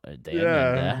ask for, Dan.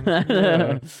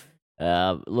 Yeah.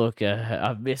 And, look,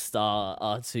 I've missed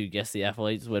our 2 Guess the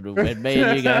Athletes when me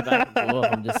and you go back and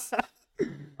forth.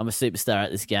 I'm a superstar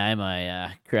at this game.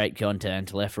 I create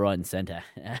content left, right, and centre.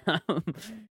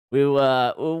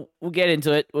 We'll get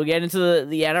into it. We'll get into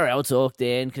the NRL talk,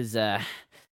 Dan, because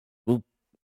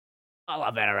I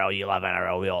love NRL. You love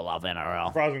NRL. We all love NRL.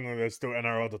 Surprisingly, there's still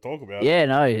NRL to talk about. Yeah,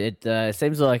 no, it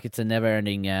seems like it's a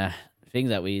never-ending thing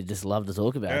that we just love to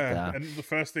talk about. Yeah, and the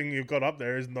first thing you've got up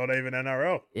there is not even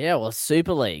NRL. Yeah, well,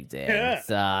 Super League, Dan.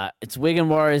 Yeah. It's Wigan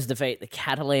Warriors defeat the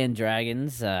Catalan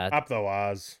Dragons. Up the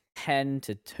wires.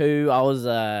 10-2. I was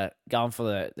going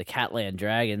for the Catalan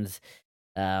Dragons.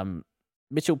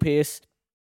 Mitchell Pearce,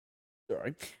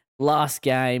 sorry, last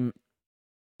game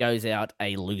goes out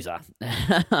a loser.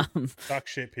 Duck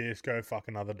shit, Pierce. Go fuck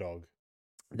another dog.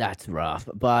 That's rough.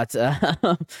 But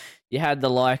you had the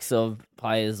likes of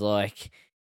players like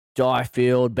Jai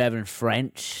Field, Bevan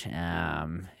French.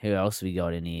 Who else we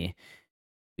got in here?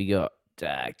 We got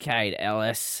Cade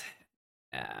Ellis.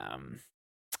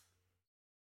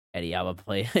 Any other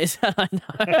players?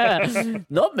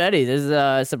 Not many.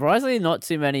 There's surprisingly not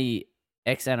too many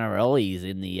ex-NRLs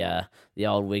in the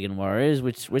old Wigan Warriors,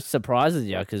 which surprises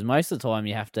you because most of the time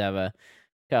you have to have a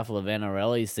couple of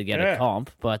NRLs to get a comp.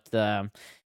 But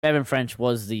Bevan French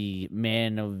was the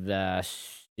man of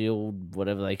Shield,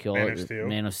 whatever they call it.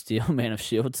 Man of Steel, Man of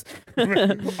Shields.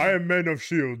 I am Man of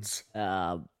Shields.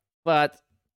 But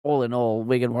all in all,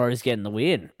 Wigan Warriors getting the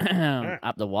win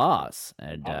up the wires,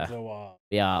 and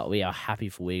we are happy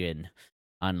for Wigan.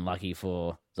 Unlucky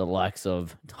for the likes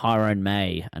of Tyrone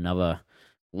May, another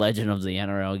legend of the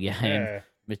NRL game. Yeah,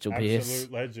 Mitchell Pearce,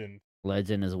 absolute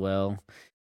legend as well.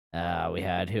 We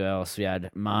had who else? We had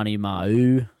Manu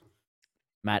Ma'u,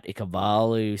 Matt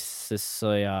Ikavalu,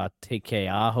 Sisoya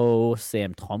Tikeaho,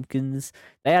 Sam Tompkins.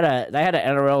 They had an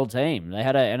NRL team. They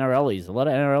had a lot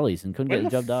of NRLs, and couldn't get the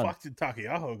job done. When the fuck did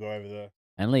Takiaho go over there?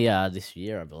 Only this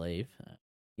year, I believe.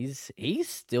 He's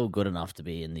still good enough to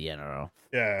be in the NRL.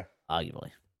 Yeah,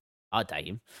 arguably, I'd take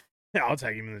him. Yeah, I'll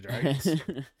take him in the Dragons.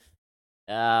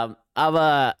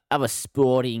 Other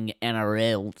sporting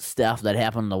NRL stuff that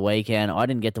happened on the weekend. I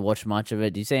didn't get to watch much of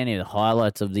it. Did you see any of the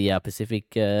highlights of the Pacific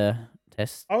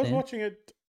test? I was watching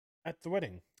it at the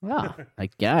wedding. Oh,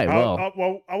 okay.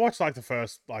 Well, I watched like the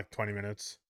first 20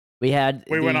 minutes. We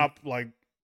went up like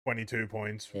 22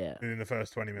 points in the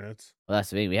first 20 minutes. Well, that's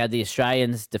the thing. We had the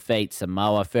Australians defeat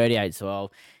Samoa 38-12.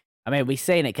 I mean, we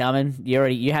seen it coming.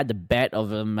 You had the bet of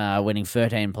them winning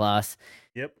 13 plus.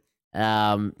 Yep.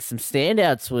 Some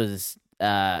standouts was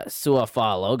Sua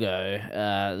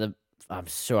Fa'alogo. I'm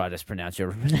sure I just pronounced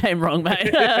your name wrong,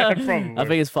 mate. Probably. I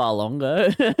think it's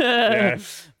Fa'alongo. Yeah.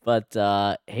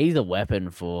 But he's a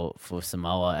weapon for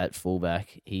Samoa at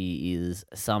fullback. He is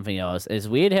something else. It's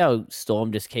weird how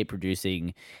Storm just keep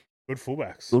producing good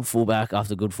fullbacks. Good fullback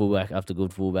after good fullback after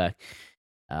good fullback.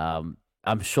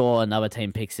 I'm sure another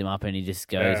team picks him up and he just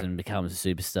goes and becomes a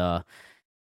superstar.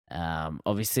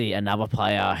 Obviously, another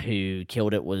player who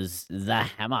killed it was the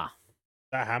Hammer.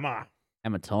 The Hammer.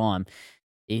 Hammer time.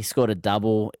 He scored a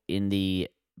double in the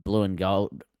blue and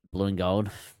gold,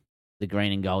 the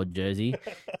green and gold jersey.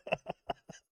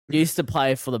 Used to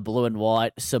play for the blue and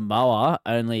white Samoa,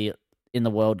 only in the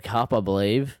World Cup, I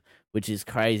believe, which is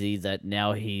crazy that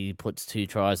now he puts 2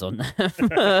 tries on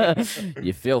them.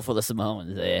 You feel for the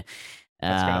Samoans there.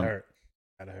 That's gotta hurt.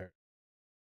 Gotta hurt.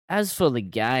 As for the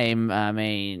game, I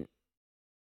mean,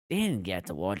 didn't get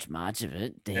to watch much of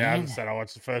it. Yeah, as I said, I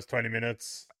watched the first 20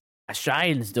 minutes.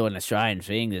 Australians doing Australian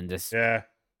things and just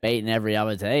beating every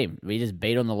other team. We just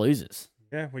beat on the losers.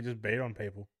 Yeah, we just beat on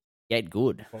people. Get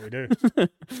good. That's what we do.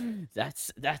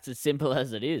 That's as simple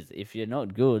as it is. If you're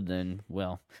not good, then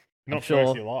well, not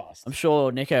first, you're lost. I'm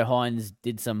sure Nico Hines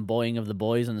did some boying of the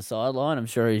boys on the sideline. I'm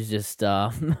sure he's just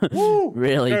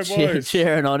really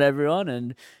cheering on everyone,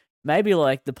 and maybe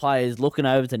like the players looking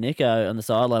over to Nico on the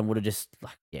sideline would have just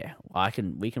like,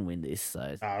 we can win this. So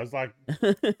it was like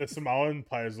the Samoan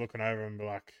players looking over and be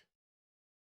like,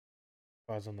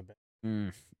 guys on the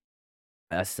bench.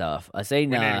 That's tough. I seen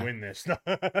we need to win this.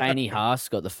 Paney Haas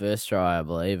got the first try, I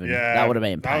believe, and that would have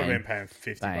been paying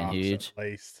 $50 huge. At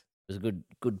least. It was a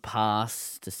good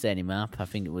pass to set him up. I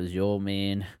think it was your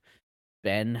man,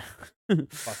 Ben.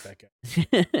 Fuck that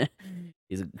guy.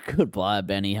 He's a good player,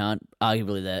 Benny Hunt.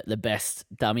 Arguably the best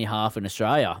dummy half in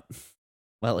Australia.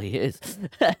 Well, he is.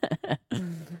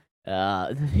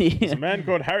 There's a man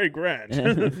called Harry Grant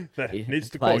that needs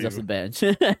to call you. Plays off the bench.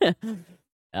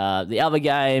 The other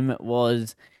game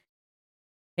was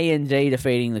PNG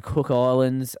defeating the Cook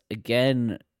Islands.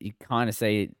 Again, you kind of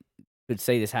could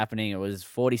see this happening. It was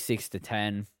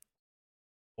 46-10.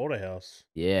 Porterhouse.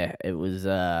 Yeah, it was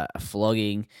a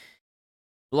flogging.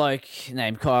 Bloke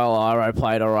named Kyle Iro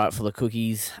played all right for the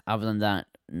Cookies. Other than that,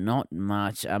 not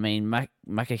much. I mean,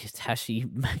 Makashi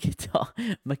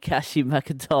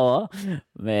Makatoa,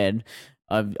 man,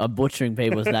 I'm butchering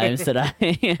people's names today.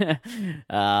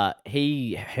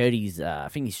 He hurt his, I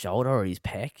think his shoulder or his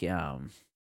pec.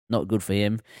 Not good for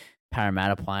him.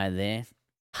 Parramatta player there,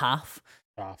 tough.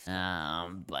 But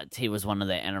he was one of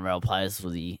the NRL players for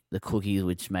the Cookies,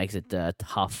 which makes it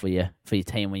tough for your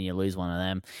team when you lose one of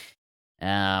them.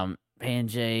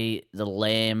 PNG, the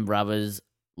Lamb brothers,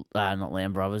 not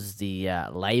Lamb brothers, the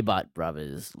Laybut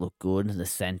brothers look good. The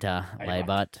centre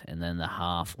Laybut, and then the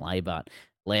half Laybut.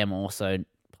 Lamb also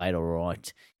played all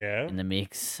right in the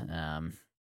mix.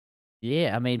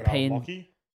 Yeah, I mean PNG,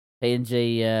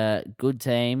 good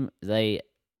team. They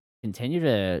continue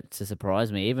to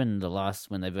surprise me. Even the last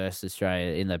when they versed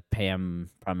Australia in the Prime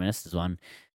Minister's one,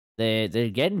 they're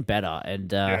getting better,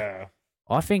 and I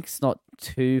think it's not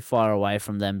too far away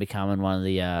from them becoming one of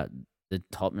the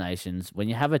top nations. When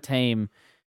you have a team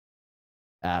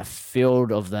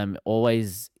filled of them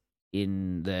always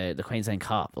in the Queensland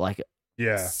Cup,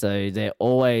 so they're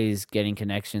always getting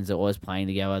connections. They're always playing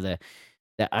together.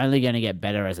 They're only going to get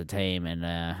better as a team, and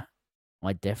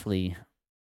I definitely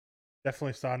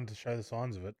starting to show the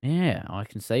signs of it. Yeah, I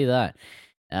can see that.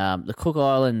 The Cook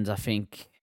Islands, I think,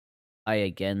 play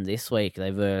again this week. They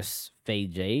verse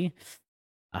Fiji.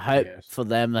 I hope for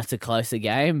them that's a closer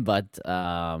game, but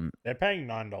they're paying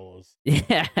 $9.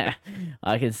 Yeah,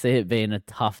 I can see it being a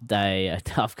tough day, a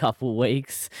tough couple of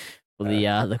weeks for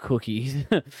the Cookies.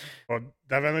 Well,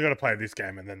 they've only got to play this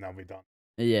game and then they'll be done.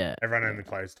 Yeah, everyone only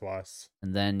plays twice.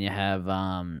 And then you have,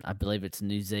 I believe it's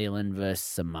New Zealand versus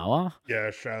Samoa. Yeah,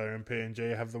 Australia and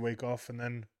PNG have the week off, and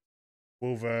then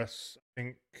we'll verse, I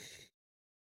think,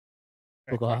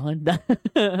 Cook Island.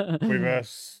 We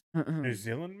verse New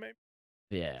Zealand, maybe.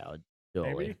 Yeah,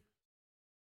 surely.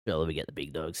 Surely we get the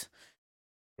big dogs.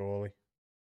 Surely.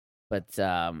 But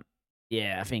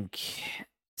yeah, I think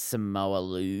Samoa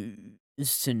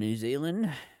lose to New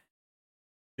Zealand.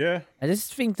 Yeah. I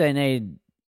just think they need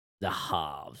the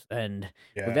halves. And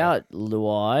without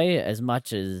Luai, as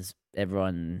much as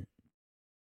everyone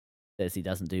says he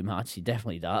doesn't do much, he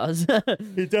definitely does.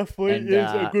 He definitely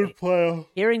is a good player.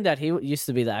 Hearing that he used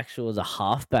to be the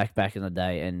halfback back in the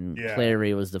day, and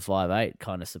Cleary was the 5'8",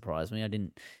 kind of surprised me. I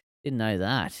didn't know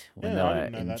that when they were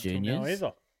in juniors.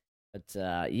 But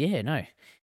no.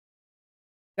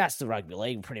 That's the rugby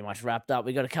league pretty much wrapped up.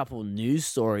 We got a couple of news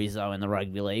stories though in the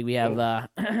rugby league. We have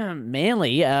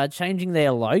Manly changing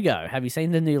their logo. Have you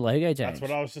seen the new logo change? That's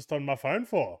what I was just on my phone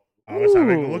for. I was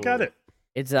having a look at it.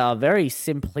 It's a very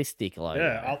simplistic logo.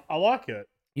 Yeah, I like it.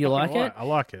 You like it? I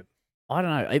like it. I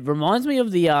don't know. It reminds me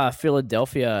of the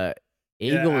Philadelphia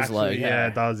Eagles logo. Yeah,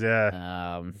 it does,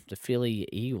 yeah. The Philly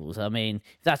Eagles. I mean,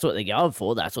 if that's what they're going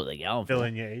for, that's what they're going for.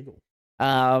 Filling your eagle.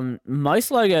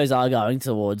 Most logos are going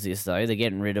towards this though. They're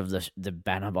getting rid of the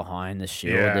banner behind the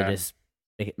shield. Yeah. They're just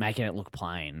making it look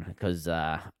plain because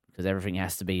everything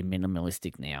has to be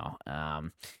minimalistic now.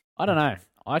 I don't know.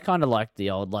 I kind of like the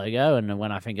old logo, and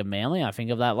when I think of Manly, I think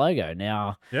of that logo.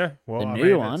 Now, the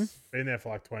new one, it's been there for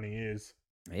like 20 years.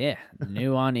 Yeah, the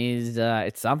new one is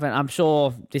it's something. I'm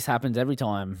sure this happens every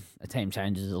time a team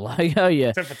changes the logo. Yeah,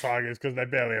 except for Tigers because they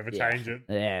barely ever change it.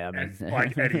 Yeah, I mean,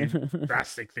 like any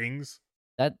drastic things.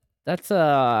 That's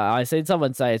I seen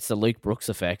someone say it's the Luke Brooks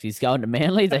effect. He's going to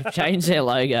Manly. They've changed their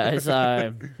logo,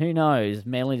 so who knows?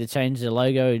 Manly to change their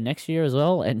logo next year as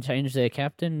well and change their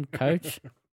captain, coach.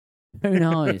 Who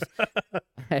knows?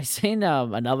 I've seen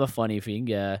another funny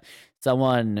thing.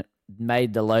 Someone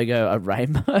made the logo a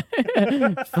rainbow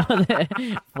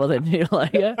for the new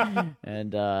logo,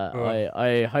 and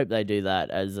I hope they do that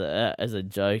as a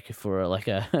joke for like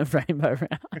a rainbow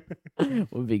round.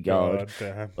 Would be gold.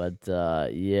 But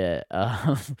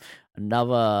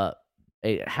another.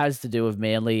 It has to do with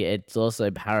Manly. It's also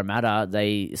Parramatta.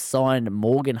 They signed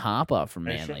Morgan Harper from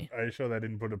Manly. Are you sure they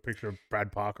didn't put a picture of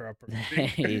Brad Parker up?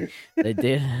 They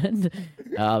did.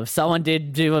 Someone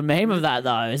did do a meme of that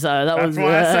though, so that's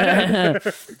why I said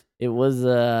it was.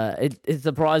 It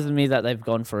surprises me that they've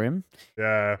gone for him.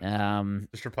 Yeah.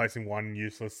 Just replacing one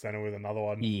useless center with another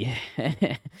one. Yeah.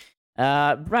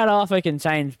 Brad Harper can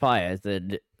change players.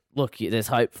 And look, there's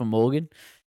hope for Morgan.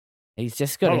 He's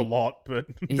just got not a lot, but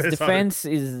his defense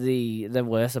is the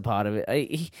worst part of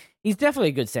it. He's definitely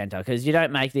a good center because you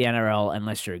don't make the NRL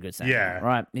unless you're a good center. Yeah,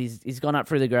 right. He's gone up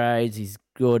through the grades. He's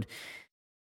good.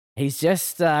 He's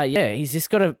just he's just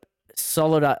got to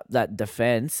solid up that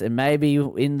defense, and maybe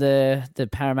in the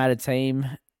Parramatta team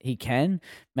he can.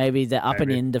 Maybe the up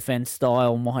and in defense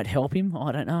style might help him.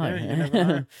 I don't know. Yeah, you never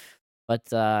know.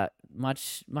 But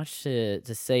much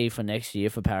to see for next year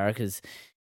for Parra because.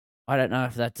 I don't know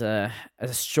if that's a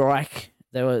strike.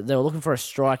 They were looking for a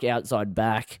strike outside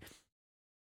back.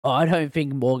 I don't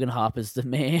think Morgan Harper's the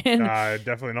man No,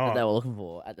 definitely that they not. were looking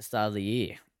for at the start of the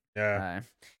year. Yeah.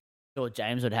 Sure,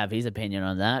 James would have his opinion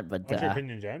on that, but What's your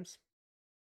opinion, James?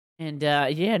 and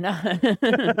yeah, no.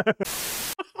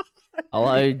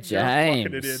 Hello, You're a fucking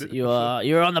James. idiot.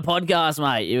 You're on the podcast,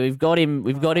 mate. We've got him.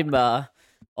 We've got him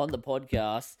on the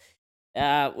podcast.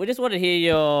 We just want to hear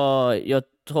your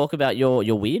talk about your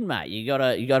win, mate. You got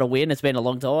a win. It's been a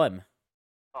long time.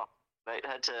 Oh, mate,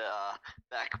 had to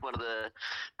back one of the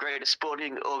greatest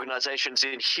sporting organisations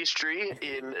in history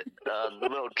in the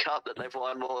World Cup that they've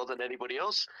won more than anybody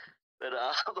else. But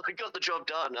I got the job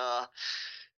done.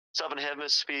 Southern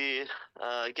Hemisphere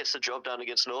gets the job done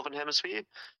against Northern Hemisphere.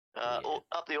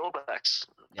 Up the All Blacks.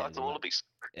 Fuck the Wallabies.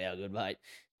 Yeah, good mate.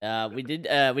 We did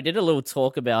a little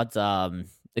talk about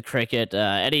the cricket.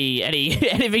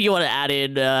 Anything you want to add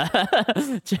in?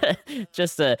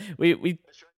 Just we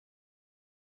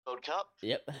World Cup.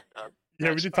 Yep. Yeah,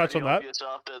 we did touch on that.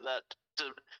 After that,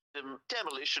 the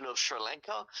demolition of Sri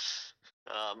Lanka.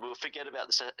 We'll forget about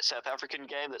the South African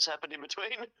game that's happened in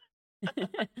between.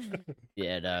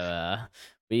 Yeah, no.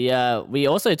 We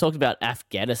also talked about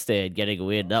Afghanistan getting a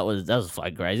win. That was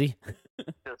fucking crazy. I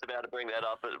was about to bring that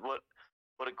up, but what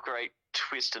a great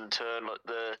twist and turn! Like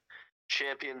the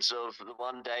champions of the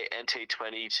one-day and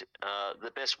T20,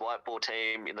 the best white ball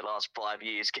team in the last 5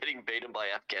 years, getting beaten by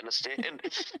Afghanistan.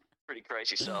 Pretty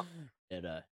crazy stuff. Yeah,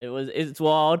 no. It's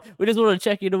wild. We just want to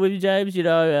check in with you, James. You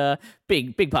know,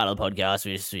 big part of the podcast.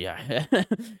 We just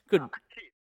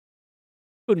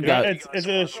couldn't go. It's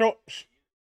a short.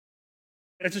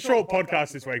 It's a short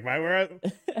podcast this week, mate.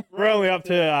 We're only up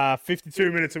to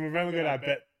 52 minutes, and we've only got our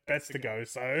bets to go.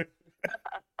 So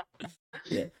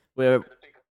yeah, we're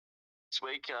this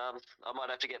week. I might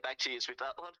have to get back to you with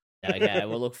that one. Okay,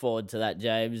 we'll look forward to that,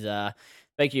 James.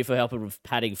 Thank you for helping with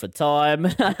padding for time.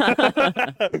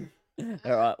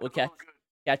 All right, we'll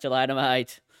catch you later,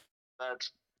 mate.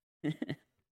 Mate.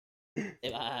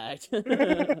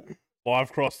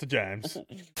 live cross to James.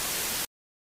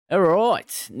 All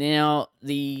right, now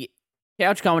the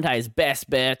couch commentator's best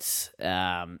bets.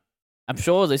 I'm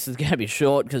sure this is going to be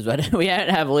short because we don't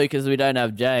have Lucas, we don't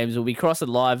have James. We'll be crossing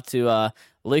live to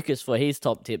Lucas for his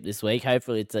top tip this week.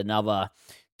 Hopefully it's another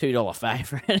 $2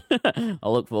 favourite.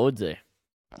 I'll look forward to.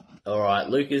 All right,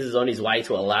 Lucas is on his way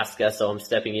to Alaska, so I'm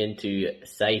stepping in to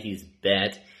say his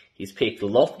bet. He's picked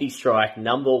Lofty Strike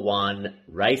 #1,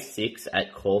 race 6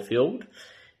 at Caulfield,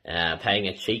 paying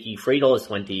a cheeky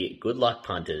 $3.20. Good luck,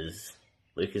 punters.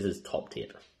 Lucas's top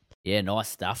tip. Yeah, nice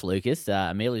stuff, Lucas.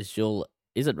 Amelia's Jewel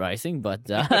isn't racing, but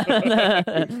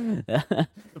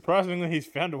surprisingly, he's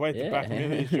found a way to back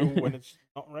Amelia's Jewel when it's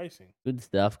not racing. Good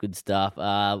stuff.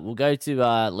 We'll go to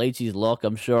Leachy's lock.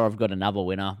 I'm sure I've got another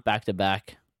winner back to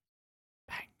back.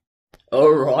 Bang.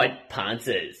 All right,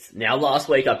 punters. Now, last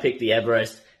week I picked the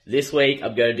Everest. This week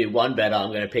I'm going to do one better. I'm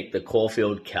going to pick the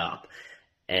Caulfield Cup.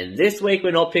 And this week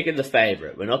we're not picking the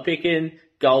favourite. We're not picking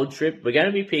Gold Trip. We're going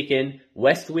to be picking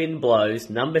West Wind Blows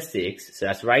 #6. So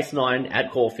that's race 9 at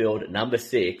Caulfield,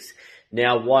 #6.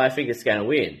 Now, why I think it's going to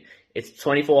win. It's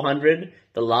 2,400.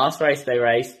 The last race they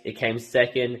raced, it came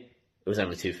second. It was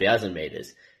only 2,000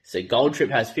 metres. So Gold Trip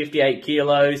has 58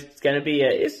 kilos. It's going to be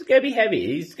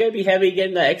heavy. It's going to be heavy.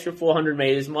 Getting that extra 400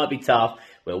 metres might be tough.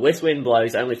 Where West Wind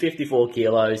Blows, only 54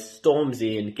 kilos, storms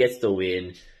in, gets the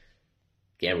win.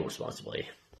 Gamble responsibly.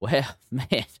 Wow,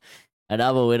 man.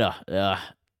 Another winner.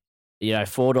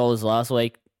 $4 last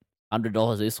week,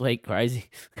 $100 this week. Crazy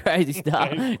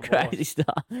stuff. Crazy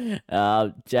stuff.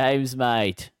 James,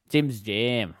 mate. Tim's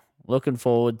Jam. Looking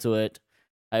forward to it.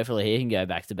 Hopefully he can go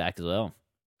back to back as well.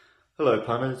 Hello,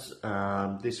 punters.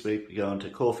 This week we're going to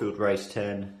Caulfield Race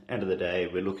 10. End of the day,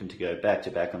 we're looking to go back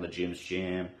to back on the Jim's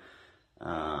Jam.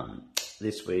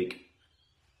 This week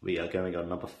we are going on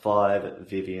 #5,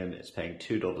 Vivian. It's paying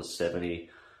 $2.70.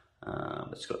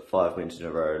 It's got 5 wins in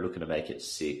a row, looking to make it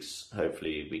 6.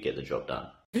 Hopefully we get the job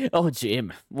done. Oh,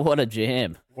 Jim. What a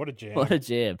jam.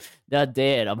 Now,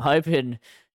 Dan, I'm hoping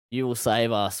you will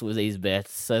save us with these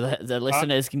bets so that the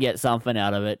listeners can get something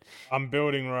out of it. I'm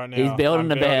building right now. He's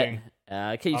building a bet.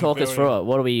 Can you talk us through it?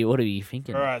 What are we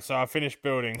thinking? All right, so I finished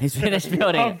building. He's finished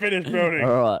building. I'm finished building.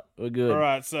 All right, we're good. All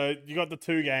right, so you got the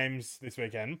 2 games this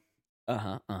weekend.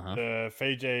 Uh-huh. The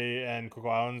Fiji and Cook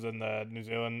Islands and the New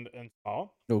Zealand and Samoa.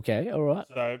 Okay, all right.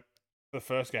 So the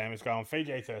first game is going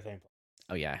Fiji 13.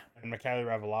 Oh, yeah. And Michaela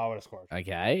Ravalawa to score.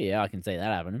 Okay, yeah, I can see that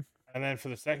happening. And then for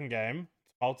the second game,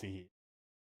 it's multi here.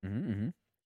 Mm-hmm.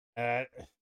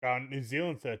 Going New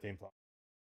Zealand 13+.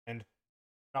 And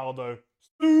Ronaldo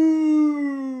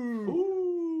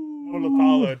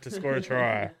Mulitalo to score a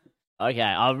try. Okay,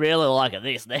 I'm really liking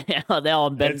this now. Now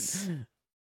I'm betting.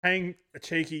 paying a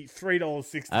cheeky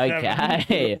 $3.67.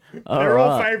 Okay. They're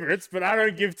all right. favourites, but I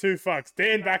don't give two fucks.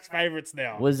 Dan backs favourites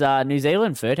now. Was New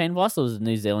Zealand 13 plus, or was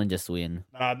New Zealand just win?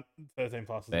 13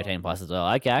 plus. 13 plus as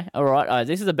well. Okay. All right.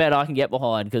 This is a bet I can get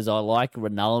behind because I like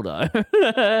Ronaldo.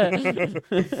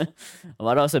 I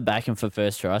might also back him for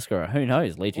first try scorer. Who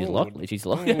knows? Leachy's lock. Leachy's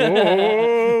lock.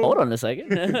 Hold on a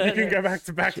second. You can go back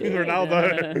to backing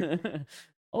Ronaldo.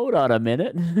 Hold on a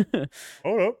minute.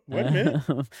 Hold up. Wait a minute.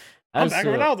 I'm back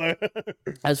Ronaldo.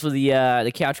 As for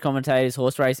the couch commentators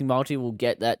horse racing multi, we'll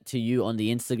get that to you on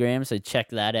the Instagram, so check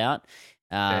that out.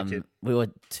 We were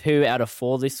 2 out of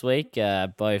 4 this week.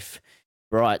 Both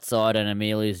Brightside and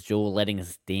Amelia's Jewel letting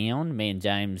us down. Me and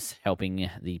James helping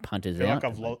the punters I feel out.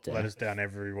 like I've let us down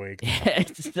every week.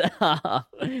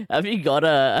 Have you got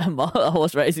a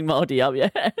horse racing multi up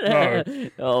yet? No.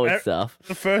 Oh, it's tough.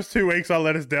 The first 2 weeks I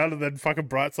let us down, and then fucking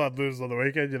Brightside loses on the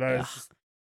weekend. You know, it's just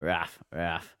rough.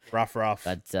 But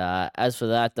as for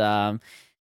that,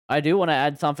 I do want to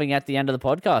add something at the end of the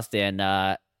podcast.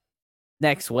 And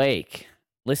next week,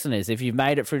 listeners, if you've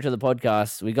made it through to the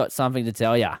podcast, we got something to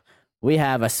tell you. We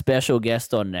have a special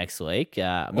guest on next week.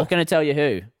 I'm not going to tell you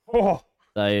who. Oh.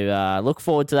 So look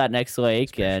forward to that next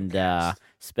week.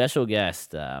 Special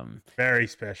guest. Very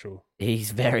special.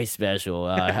 He's very special.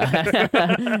 I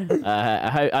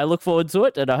look forward to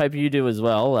it, and I hope you do as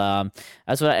well.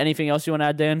 As for anything else you want to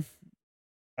add, Dan?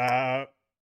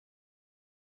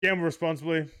 Gamble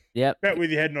responsibly. Yep. Bet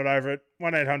with your head not over it.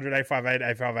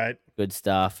 1-800-858-858. Good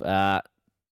stuff.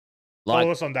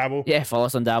 Follow us on Dabble. Yeah, follow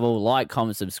us on Dabble. Like,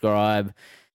 comment, subscribe.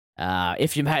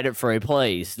 If you made it through,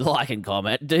 please like and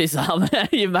comment. Do something.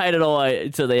 You made it all the way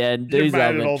to the end. You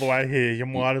made it all the way here. You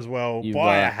might as well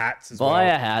buy a hat as well. Buy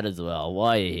a hat as well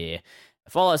while you're here.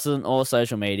 Follow us on all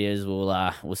social medias.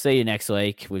 We'll see you next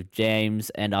week with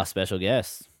James and our special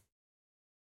guests.